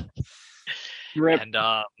 Rip. And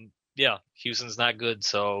yeah, Houston's not good.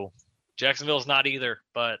 So Jacksonville's not either,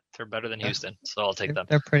 but they're better than Houston. So I'll take them.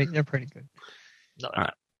 They're pretty good. No, All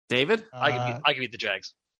right. David? I can beat the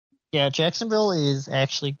Jags. Yeah, Jacksonville is they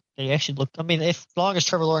actually look. I mean, as long as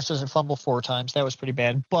Trevor Lawrence doesn't fumble 4 times, that was pretty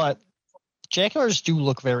bad. But Jaguars do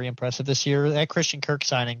look very impressive this year. That Christian Kirk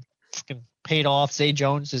signing fucking paid off. Zay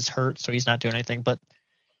Jones is hurt, so he's not doing anything. But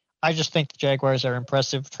I just think the Jaguars are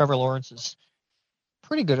impressive. Trevor Lawrence is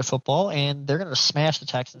pretty good at football, and they're going to smash the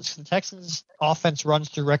Texans. The Texans' offense runs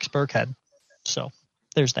through Rex Burkhead. So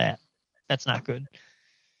there's that. That's not good.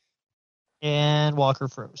 And Walker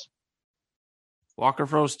froze. Walker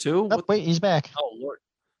froze too? Oh, wait, he's back. Oh, Lord.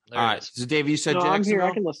 There All it right. is. So, Dave, you said No, I'm here. Jacksonville?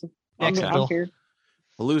 I can listen. Jacksonville. I'm here.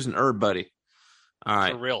 We're losing Herb, buddy. All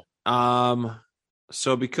right. For real.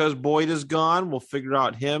 So because Boyd is gone, we'll figure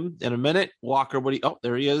out him in a minute. Walker,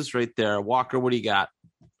 there he is right there. Walker, what do you got?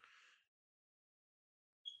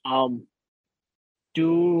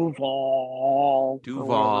 Duval.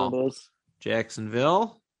 Duval.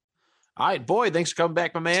 Jacksonville. All right, Boyd, thanks for coming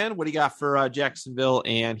back, my man. What do you got for Jacksonville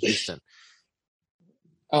and Houston?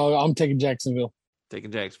 Oh, I'm taking Jacksonville.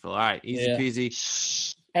 Taking Jacksonville. All right, easy Yeah.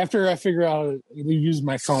 peasy. After I figure out to use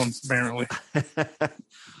my phone, apparently.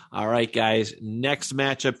 All right, guys. Next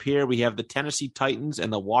matchup here, we have the Tennessee Titans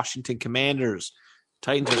and the Washington Commanders.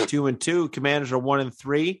 Titans are 2-2. Commanders are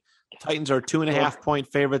 1-3. Titans are 2.5-point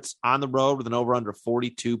favorites on the road with an over/under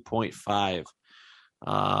 42.5.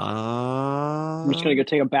 I'm just gonna go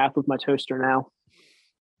take a bath with my toaster now.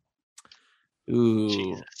 Ooh,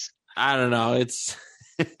 Jesus. I don't know. It's.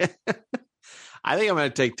 I think I'm going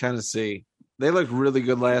to take Tennessee. They looked really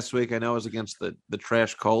good last week. I know it was against the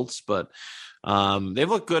trash Colts, but they've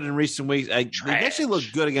looked good in recent weeks. They actually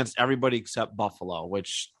looked good against everybody except Buffalo,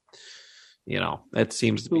 which, that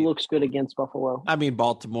seems to Who be. looks good against Buffalo? I mean,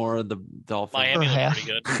 Baltimore, the Dolphins. Miami For looked half.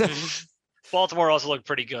 pretty good. Baltimore also looked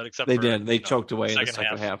pretty good, except They for, did. They choked away in the second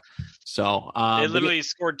second half. So They literally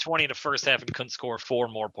scored 20 in the first half and couldn't score 4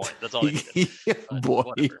 more points. That's all they did. But Boy.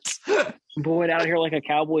 whatever. Boyd out here like a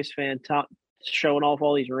Cowboys fan, showing off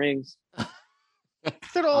all these rings. Look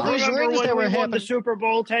at all these Remember rings when that we were won the happening. Super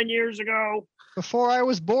Bowl 10 years ago? Before I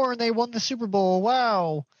was born, they won the Super Bowl.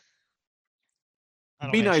 Wow. I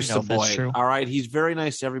don't Be actually nice know to if that's Boyd. true. All right. He's very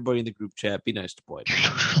nice to everybody in the group chat. Be nice to Boyd.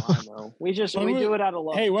 I know. We do it out of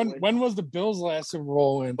love. Hey, Boyd. when was the Bills' last Super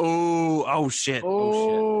Bowl win? Oh, shit.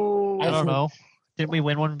 Oh, Oh, I don't know. Didn't we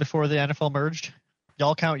win one before the NFL merged?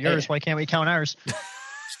 Y'all count yours. Why can't we count ours?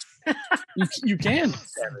 You can.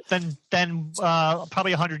 Then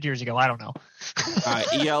probably 100 years ago. I don't know. shit. All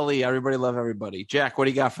right. ELE. Everybody love everybody. Jack, what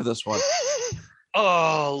do you got for this one?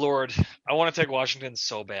 Oh, Lord. I want to take Washington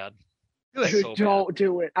so bad. Dude, So bad. don't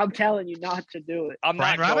do it. I'm telling you not to do it. I'm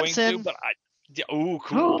Brian not going Robinson. to, but ooh, Who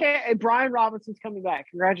cool. Hey, Brian Robinson's coming back.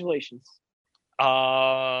 Congratulations.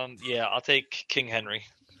 Yeah, I'll take King Henry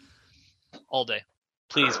all day.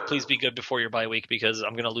 Please be good before your bye week because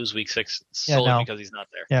I'm going to lose week 6 solely because he's not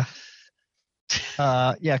there.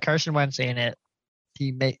 Yeah, Carson Wentz ain't it.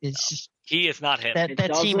 It's just He is not him. that It team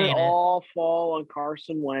doesn't ain't it. all fall on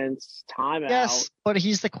Carson Wentz. Timeout. Yes, but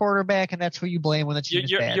he's the quarterback, and that's who you blame when the team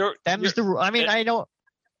is bad. Them's the. I mean, I know.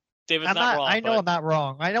 David's I'm not not. wrong. I know I'm not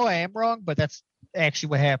wrong. I know I am wrong, but that's actually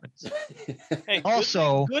what happens. Hey,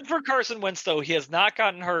 Also, good for Carson Wentz though. He has not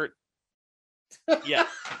gotten hurt yet.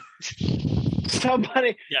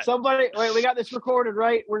 Somebody, wait, we got this recorded,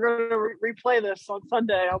 right? We're going to replay this on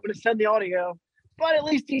Sunday. I'm going to send the audio. But at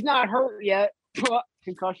least he's not hurt yet.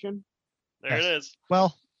 Concussion. There it is.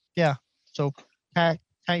 Well, yeah. So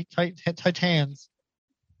Titans.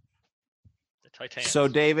 The Titans. So,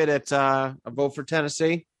 David, it's a vote for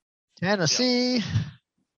Tennessee. Tennessee.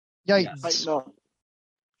 Yikes. Tighten up.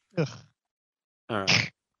 Ugh. All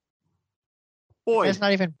right. Boy, It's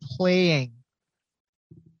not even playing.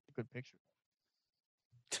 Good picture.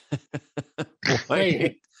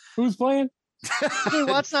 Hey, who's playing? Hey,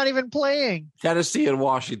 what's not even playing? Tennessee and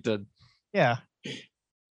Washington. Yeah.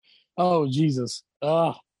 Oh Jesus!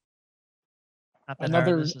 Not that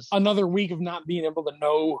hard. This is- Another week of not being able to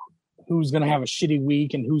know who's gonna have a shitty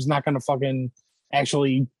week and who's not gonna fucking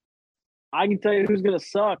actually. I can tell you who's going to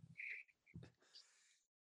suck.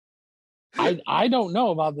 I don't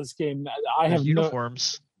know about this game. I have no.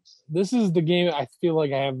 uniforms. This is the game I feel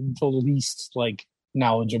like I have the least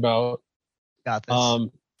knowledge about. Got this.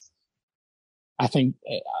 I think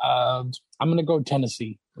I'm going to go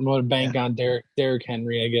Tennessee. I'm going to bank on Derrick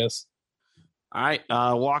Henry, I guess. All right,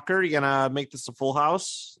 Walker, you gonna make this a full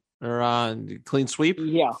house or clean sweep?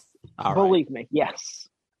 Yeah. All right. Believe me. Yes.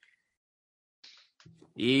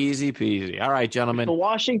 Easy peasy. All right, If gentlemen, the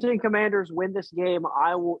Washington Commanders win this game,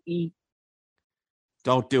 I will eat.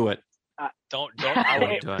 don't do it. Don't. Don't do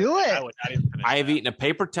it. Do I it. would not even finish I have that. eaten a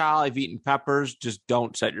paper towel. I've eaten peppers. Just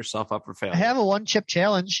don't set yourself up for failure. I have a one chip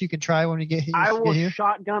challenge you can try when you get here. I will get here.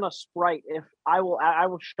 shotgun a Sprite if I will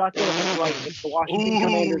shotgun a Sprite if the Washington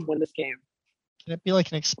Commanders win this game. Can it be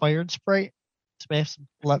like an expired Sprite to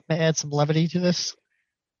add some levity to this?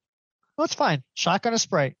 Oh, it's fine. Shotgun a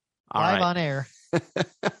Sprite. All Live right. on air.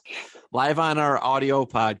 Live on our audio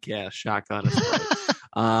podcast, Shotgun.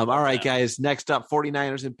 All right, guys. Next up,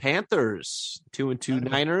 49ers and Panthers. 2-2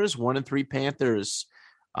 Niners, 1-3 Panthers.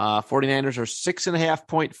 49ers are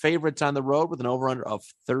 6.5-point favorites on the road with an over-under of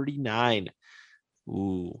 39.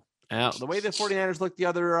 Ooh. Now, the way the 49ers looked the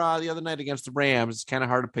other night against the Rams, it's kind of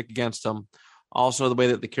hard to pick against them. Also, the way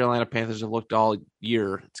that the Carolina Panthers have looked all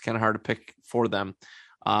year, it's kind of hard to pick for them.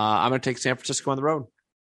 I'm going to take San Francisco on the road.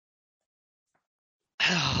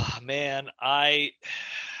 Man,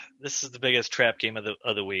 this is the biggest trap game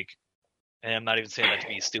of the week, and I'm not even saying that to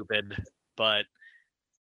be stupid, but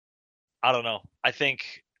I don't know. I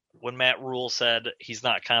think when Matt Rule said he's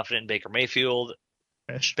not confident in Baker Mayfield,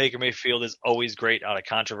 Baker Mayfield is always great out of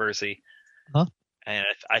controversy, and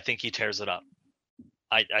I think he tears it up.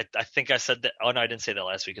 I think I said that. Oh no, I didn't say that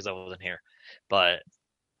last week because I wasn't here, but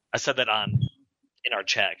I said that in our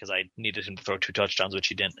chat because I needed him to throw 2 touchdowns, which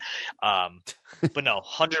he didn't. But no,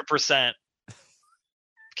 100%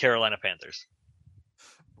 Carolina Panthers.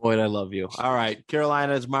 Boyd, I love you. All right,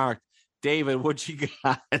 Carolina's marked. David, what you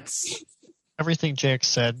got? Everything Jack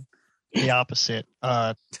said, the opposite.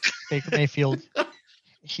 Baker Mayfield,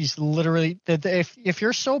 he's literally if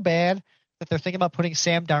you're so bad that they're thinking about putting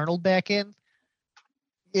Sam Darnold back in,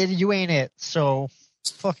 you ain't it. So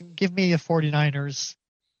fucking give me the 49ers.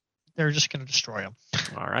 They're just going to destroy them.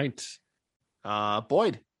 All right.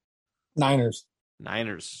 Boyd. Niners.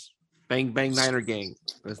 Bang, bang, Niner gang,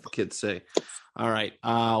 as the kids say. All right.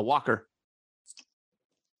 Walker.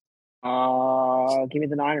 Give me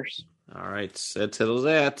the Niners. All right. Settle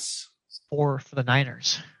that. 4 for the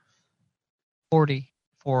Niners. 40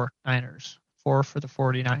 for Niners. 4 for the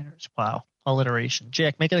 49ers. Wow. Alliteration.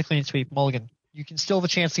 Jack, make it a clean sweep. Mulligan. You can still have a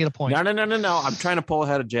chance to get a point. No. I'm trying to pull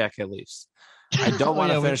ahead of Jack at least. I don't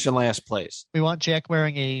want to finish in last place. We want Jack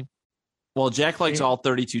wearing a... Well, Jack likes all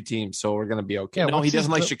 32 teams, so we're going to be okay. Yeah, no, he doesn't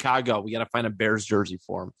like the- Chicago. We got to find a Bears jersey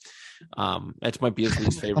for him. That might be his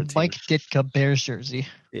least a favorite team. Mike Ditka Bears jersey.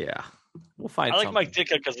 Yeah. We'll find I like something. Mike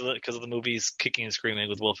Ditka because of the movies Kicking and Screaming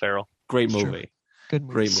with Will Ferrell. Great Sure. movie. Good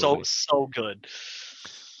movie. Great movie. So good.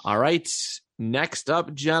 All right. Next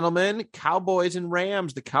up, gentlemen, Cowboys and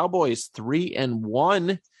Rams. The Cowboys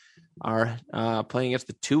 3-1 are playing against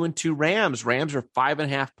the 2-2 Rams. Rams are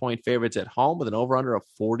 5.5-point favorites at home with an over/under of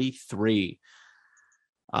 43.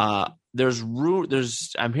 I'm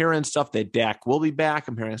hearing stuff that Dak will be back.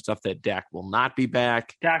 I'm hearing stuff that Dak will not be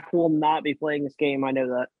back. Dak will not be playing this game. I know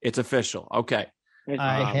that. It's official. Okay.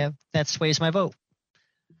 That sways my vote.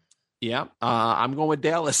 Yeah. I'm going with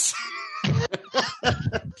Dallas.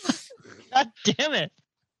 God damn it.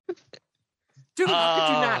 Dude, how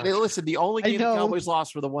could you not? Listen, the only I game the know. Cowboys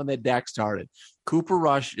lost were the one that Dak started. Cooper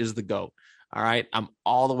Rush is the GOAT. All right. I'm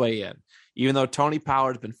all the way in. Even though Tony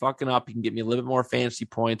Pollard's been fucking up, he can get me a little bit more fantasy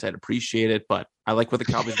points. I'd appreciate it, but I like what the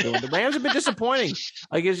Cowboys are doing. The Rams have been disappointing.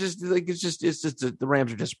 It's just the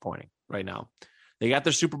Rams are disappointing right now. They got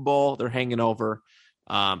their Super Bowl. They're hanging over.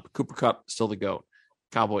 Cooper Kupp still the GOAT.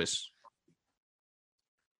 Cowboys.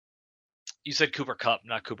 You said Cooper Kupp,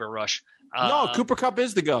 not Cooper Rush. No, Cooper Kupp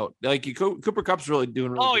is the GOAT. Like Cooper Kupp's really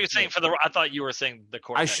doing. Really Oh, good you're saying things. I thought you were saying the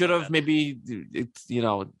quarterback. I should have maybe. It's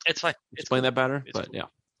It's fine. It's explain cool. that better, It's but cool. yeah.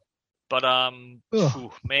 But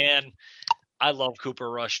Ugh. man, I love Cooper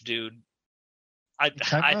Rush, dude. I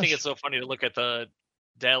Rush. think it's so funny to look at the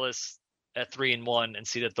Dallas at 3-1 and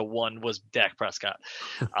see that the one was Dak Prescott.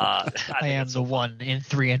 I think am it's the so one in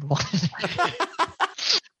 3-1.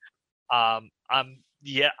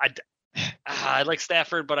 I like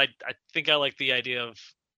Stafford, but I think I like the idea of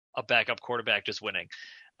a backup quarterback just winning.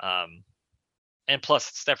 And plus,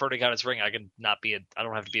 Stafford already got his ring. I don't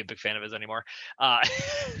have to be a big fan of his anymore.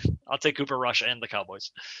 I'll take Cooper Rush and the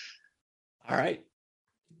Cowboys. All right,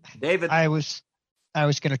 David. I was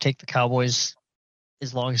going to take the Cowboys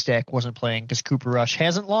as long as Dak wasn't playing because Cooper Rush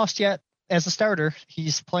hasn't lost yet as a starter.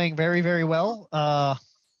 He's playing very, very well. And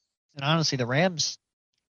honestly, the Rams,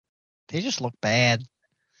 they just look bad.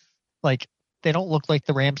 Like, they don't look like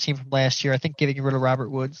the Rams team from last year. I think getting rid of Robert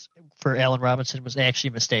Woods for Allen Robinson was actually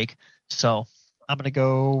a mistake. So I'm going to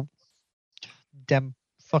go them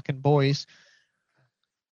fucking boys.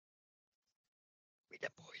 We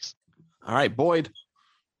them boys. All right, Boyd.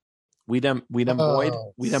 We them Boyd.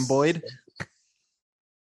 We them Boyd.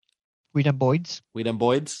 We them boys. We them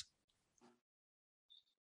Boyds.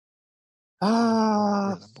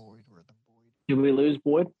 Ah, We're them Boyd. Did we lose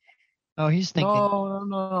Boyd? Oh, he's thinking.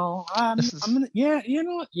 no. I'm gonna. Yeah, you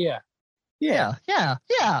know what? Yeah. Yeah.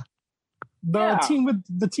 The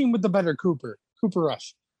team with the better Cooper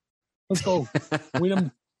Rush. Let's go. we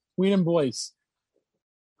them boys.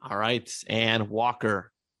 All right, and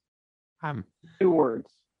Walker. 2 words.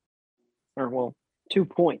 Or, well, 2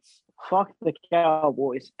 points. Fuck the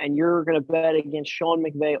Cowboys. And you're going to bet against Sean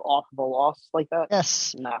McVay off of a loss like that?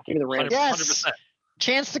 Yes. Nah, give me the Rams. Yes. 100%.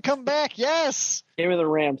 Chance to come back. Yes. Give me the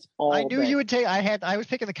Rams all I knew day. you would take. I was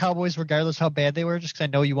picking the Cowboys regardless how bad they were, just because I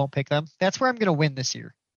know you won't pick them. That's where I'm going to win this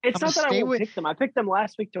year. It's I'm not gonna that I stay won't with- pick them. I picked them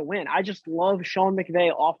last week to win. I just love Sean McVay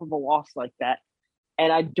off of a loss like that.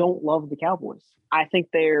 And I don't love the Cowboys. I think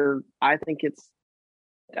it's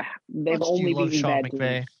they've Much do you only love beaten Sean bad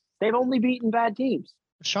McVay? teams. They've only beaten bad teams.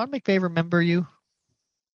 Does Sean McVay remember you?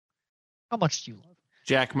 How much do you love?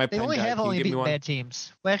 Jack, my They pen only died. have Can you only give me beaten one? bad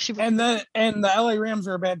teams. Well, actually, And the LA Rams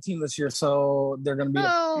are a bad team this year, so they're going to be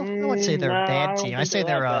no, I wouldn't say they're a No, I bad don't team. I think say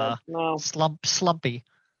they're they're that bad. No. slumpy.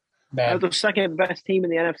 They're bad. the second best team in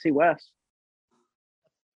the NFC West.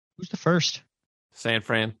 Who's the first? San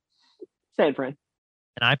Fran. San Fran.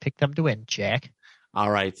 And I picked them to win. Jack. All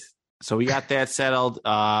right. So we got that settled.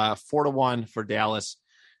 4-1 for Dallas.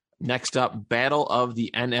 Next up, Battle of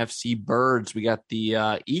the NFC Birds. We got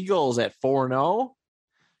the Eagles at 4-0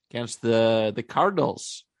 against the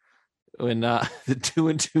Cardinals. And the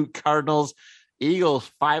 2-2 Cardinals. Eagles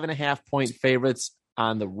 5.5-point favorites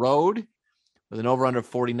on the road with an over-under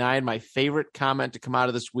 49. My favorite comment to come out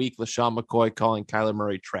of this week, LaShawn McCoy calling Kyler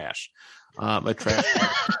Murray trash. A trash.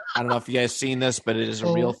 I don't know if you guys seen this, but it is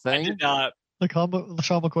a real I thing. did not. LaShawn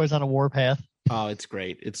McCoy's on a warpath. Oh, it's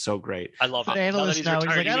great. It's so great. I love it. An analyst now. He's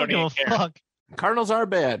retired, like, I don't give even a care. fuck. Cardinals are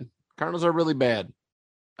bad. Cardinals are really bad.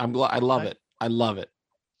 I'm glad. I love it. I love it.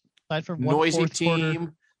 Aside from one Noisy fourth quarter.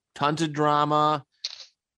 team, tons of drama.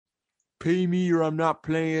 Pay me or I'm not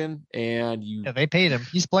playing. And you. Yeah, they paid him.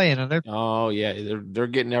 He's playing, and they're Oh yeah, they're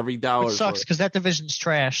getting every dollar. which sucks for it. because that division's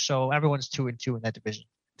trash. So everyone's 2-2 in that division.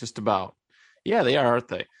 Just about. Yeah, they are, aren't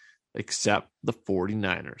they? Except the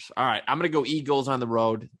 49ers. All right, I'm going to go Eagles on the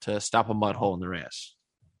road to stop a mud hole in their ass.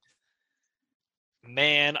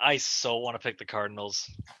 Man, I so want to pick the Cardinals.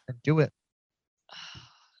 And do it.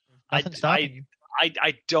 Nothing stopping you.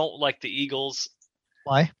 I don't like the Eagles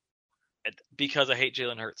Why? because I hate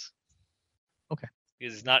Jalen Hurts. Okay.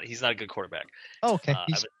 He's not a good quarterback. Oh, okay. Uh,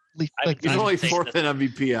 He's I've He's been only saying fourth this. in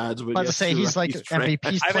MVP odds. But about to yes, say you're he's right. like He's trash.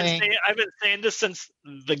 MVP's I've playing been saying this since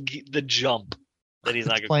the jump that he's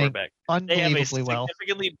not a good playing quarterback. They have a unbelievably well.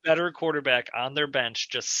 significantly better quarterback on their bench,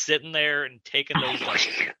 just sitting there and taking those bites.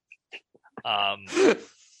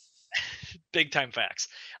 Big time facts.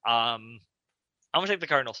 I'm gonna take the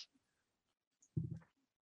Cardinals.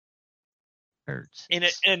 Hurts.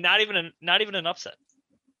 And not even an upset.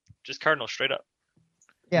 Just Cardinals straight up.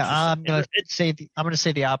 Yeah, I'm gonna It's- I'm gonna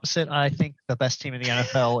say the opposite. I think the best team in the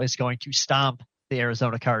NFL is going to stomp the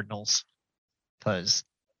Arizona Cardinals because,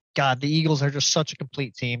 God, the Eagles are just such a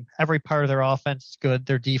complete team. Every part of their offense is good.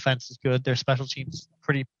 Their defense is good. Their special teams is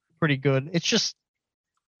pretty good. It's just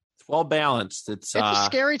It's well balanced. It's a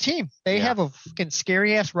scary team. They yeah. have a fucking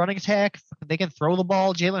scary ass running attack. They can throw the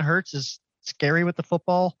ball. Jalen Hurts is scary with the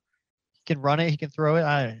football. He can run it. He can throw it.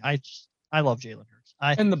 I love Jalen Hurts.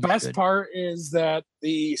 And the think he's best good. part is that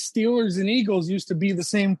the Steelers and Eagles used to be the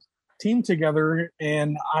same team together,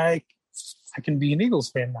 and I can be an Eagles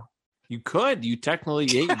fan now. You could. You technically,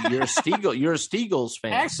 you're a Steagles. You're a Steagles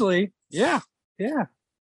fan. Actually, yeah.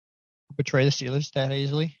 Betray the Steelers that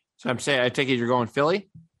easily. So I'm saying, I take it you're going Philly.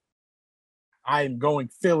 I'm going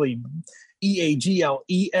Philly.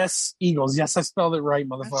 EAGLES Eagles. Yes, I spelled it right,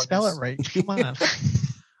 motherfucker. Spell it right. Come on.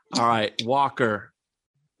 All right, Walker.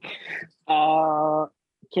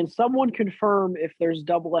 Can someone confirm if there's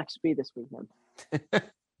double XP this weekend?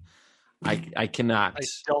 I cannot. I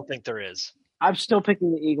don't think there is. I'm still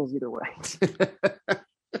picking the Eagles either way.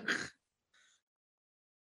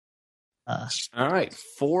 All right,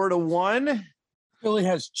 4-1. Philly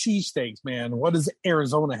has cheesesteaks, man. What does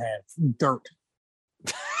Arizona have? Dirt.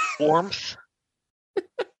 Warmth.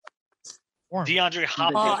 DeAndre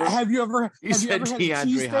Hopkins. Have you ever You said had a DeAndre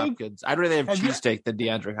cheesesteak? Hopkins. I'd rather have Have you- cheesesteak than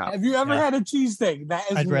DeAndre Hopkins. Have you ever had a cheesesteak?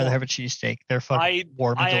 That is I'd rather warm. have a cheesesteak. They're fucking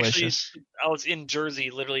warm and delicious. I was in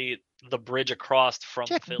Jersey, literally the bridge across from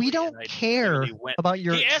Jack, Philly. we don't and I care literally went- about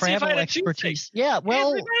your He asked me if I travel had a expertise. cheesesteak. Yeah, well,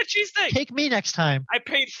 Hey, we got a cheesesteak. take me next time. I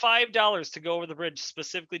paid $5 to go over the bridge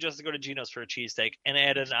specifically just to go to Geno's for a cheesesteak, and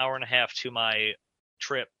added an hour and a half to my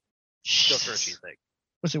trip just for a cheesesteak.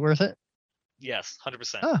 Was it worth it? Yes,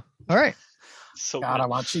 100%. Oh, all right. So God, good. I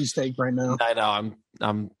want cheesesteak right now. I know.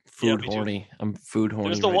 I'm food me too. horny. I'm food horny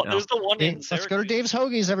There's the right one. now. There's the one Hey, in let's go to Syracuse. Dave's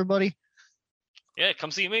Hoagies, everybody. Yeah,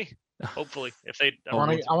 come see me. Hopefully, if they. I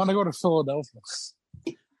want to go to Philadelphia.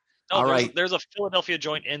 No, All there's, right. There's a Philadelphia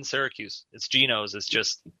joint in Syracuse. It's Geno's. It's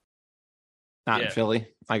just Not in Yeah. Philly.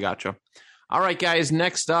 I got you. All right, guys.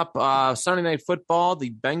 Next up, Sunday Night Football,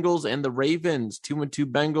 the Bengals and the Ravens. 2-2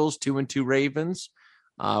 Bengals, 2-2 Ravens.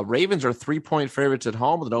 Ravens are 3-point favorites at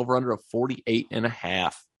home with an over-under of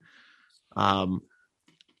 48.5.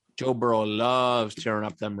 Joe Burrow loves tearing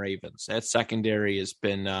up them Ravens. That secondary has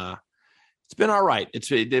been it's been all right.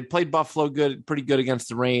 They played Buffalo pretty good against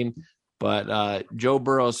the rain, but Joe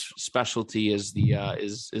Burrow's specialty is the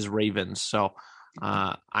is Ravens. So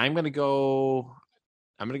I'm gonna go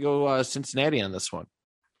Cincinnati on this one.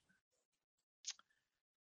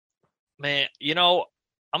 man.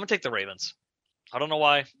 I'm gonna take the Ravens. I don't know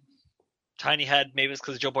why. Tiny head. Maybe it's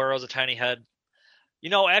because Joe Burrow's a tiny head.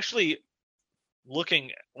 Actually,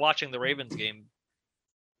 watching the Ravens game,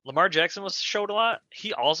 Lamar Jackson showed a lot.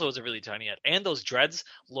 He also is a really tiny head, and those dreads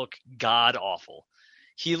look god awful.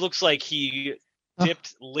 He looks like he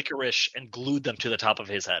dipped licorice and glued them to the top of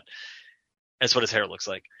his head. That's what his hair looks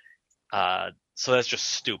like. So that's just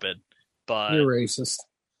stupid. But You're racist.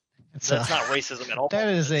 that's not racism at all. That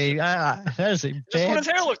is a That's what bad. his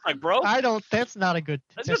hair looks like, bro. That's not a good.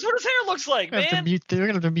 That's just what his hair looks like, We're gonna have to man. mute. We're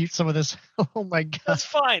gonna have to mute some of this. Oh my god. That's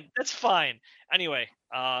fine. That's fine. Anyway,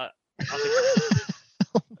 I'll take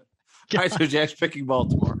All right, so Jack's picking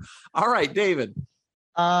Baltimore. All right, David.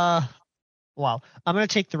 Wow. I'm going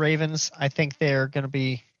to take the Ravens. I think they're going to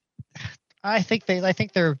be. I think they're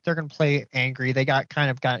going to play angry. They got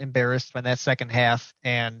embarrassed in that second half,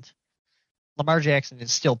 and Lamar Jackson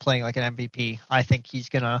is still playing like an MVP. I think he's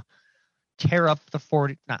going to tear up the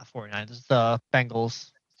 49ers, the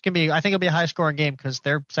Bengals. It's going to be. I think it'll be a high scoring game because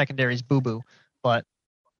their secondary is boo boo. But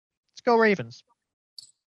let's go Ravens.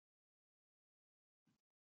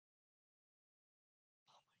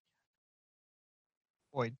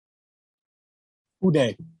 Boyd. Who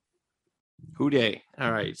day?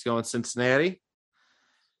 All right, he's going Cincinnati.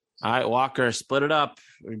 All right, Walker, split it up.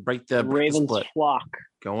 We break the Ravens split. flock.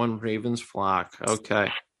 Going Ravens flock.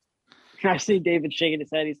 Okay. I see David shaking his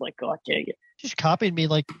head. He's like, "God dang it!" Just copied me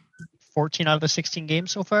like 14 out of the 16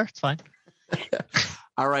 games so far. It's fine.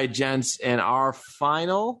 All right, gents, and our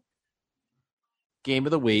final game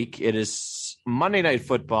of the week. It is Monday Night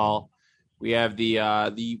Football. We have the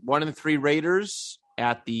 1-3 Raiders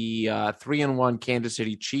at the 3-1 Kansas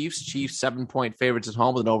City Chiefs. Chiefs 7-point favorites at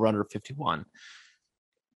home with an over/under of 51.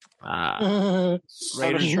 I have a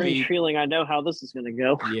Raiders strange beat- feeling. I know how this is going to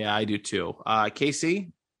go. Yeah, I do too.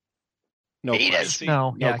 KC? No Raiders. question.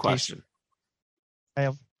 No, No yeah, question.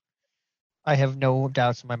 I have no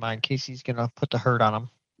doubts in my mind. Casey's gonna put the hurt on him.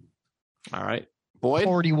 All right. Boyd?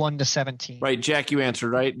 41-17. Right, Jack, you answered,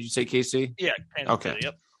 right? Did you say KC? Yeah. Kansas Okay. City,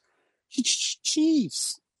 Yep.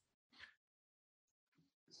 Chiefs.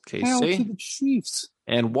 Hell to KC the Chiefs.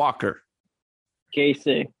 and Walker.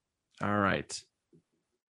 KC. All right.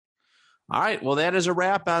 All right. Well, that is a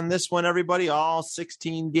wrap on this one, everybody. All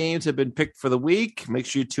 16 games have been picked for the week. Make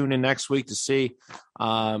sure you tune in next week to see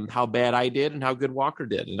how bad I did and how good Walker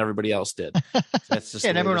did and everybody else did. That's just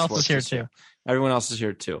Yeah, and the way everyone this else is works here this too. year. Everyone else is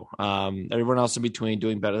here too. Everyone else in between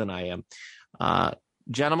doing better than I am.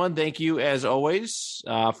 Gentlemen, thank you as always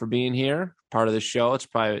for being here. Part of the show. It's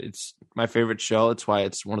my favorite show. It's why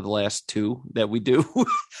it's one of the last two that we do. It's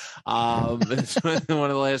one of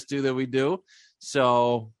the last two that we do.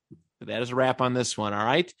 So that is a wrap on this one. All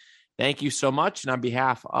right. Thank you so much. And on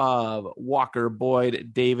behalf of Walker, Boyd,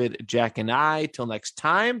 David, Jack, and I, till next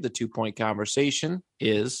time, the 2 Point Conversation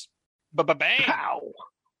is Bang! Pow.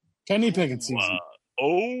 Kenny Pickett season.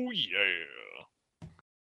 Oh, yeah.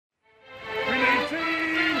 Green 18.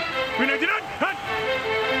 Green 99. Hut.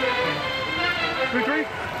 Green 3.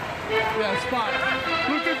 Yeah, spot.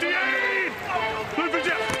 Blue 50.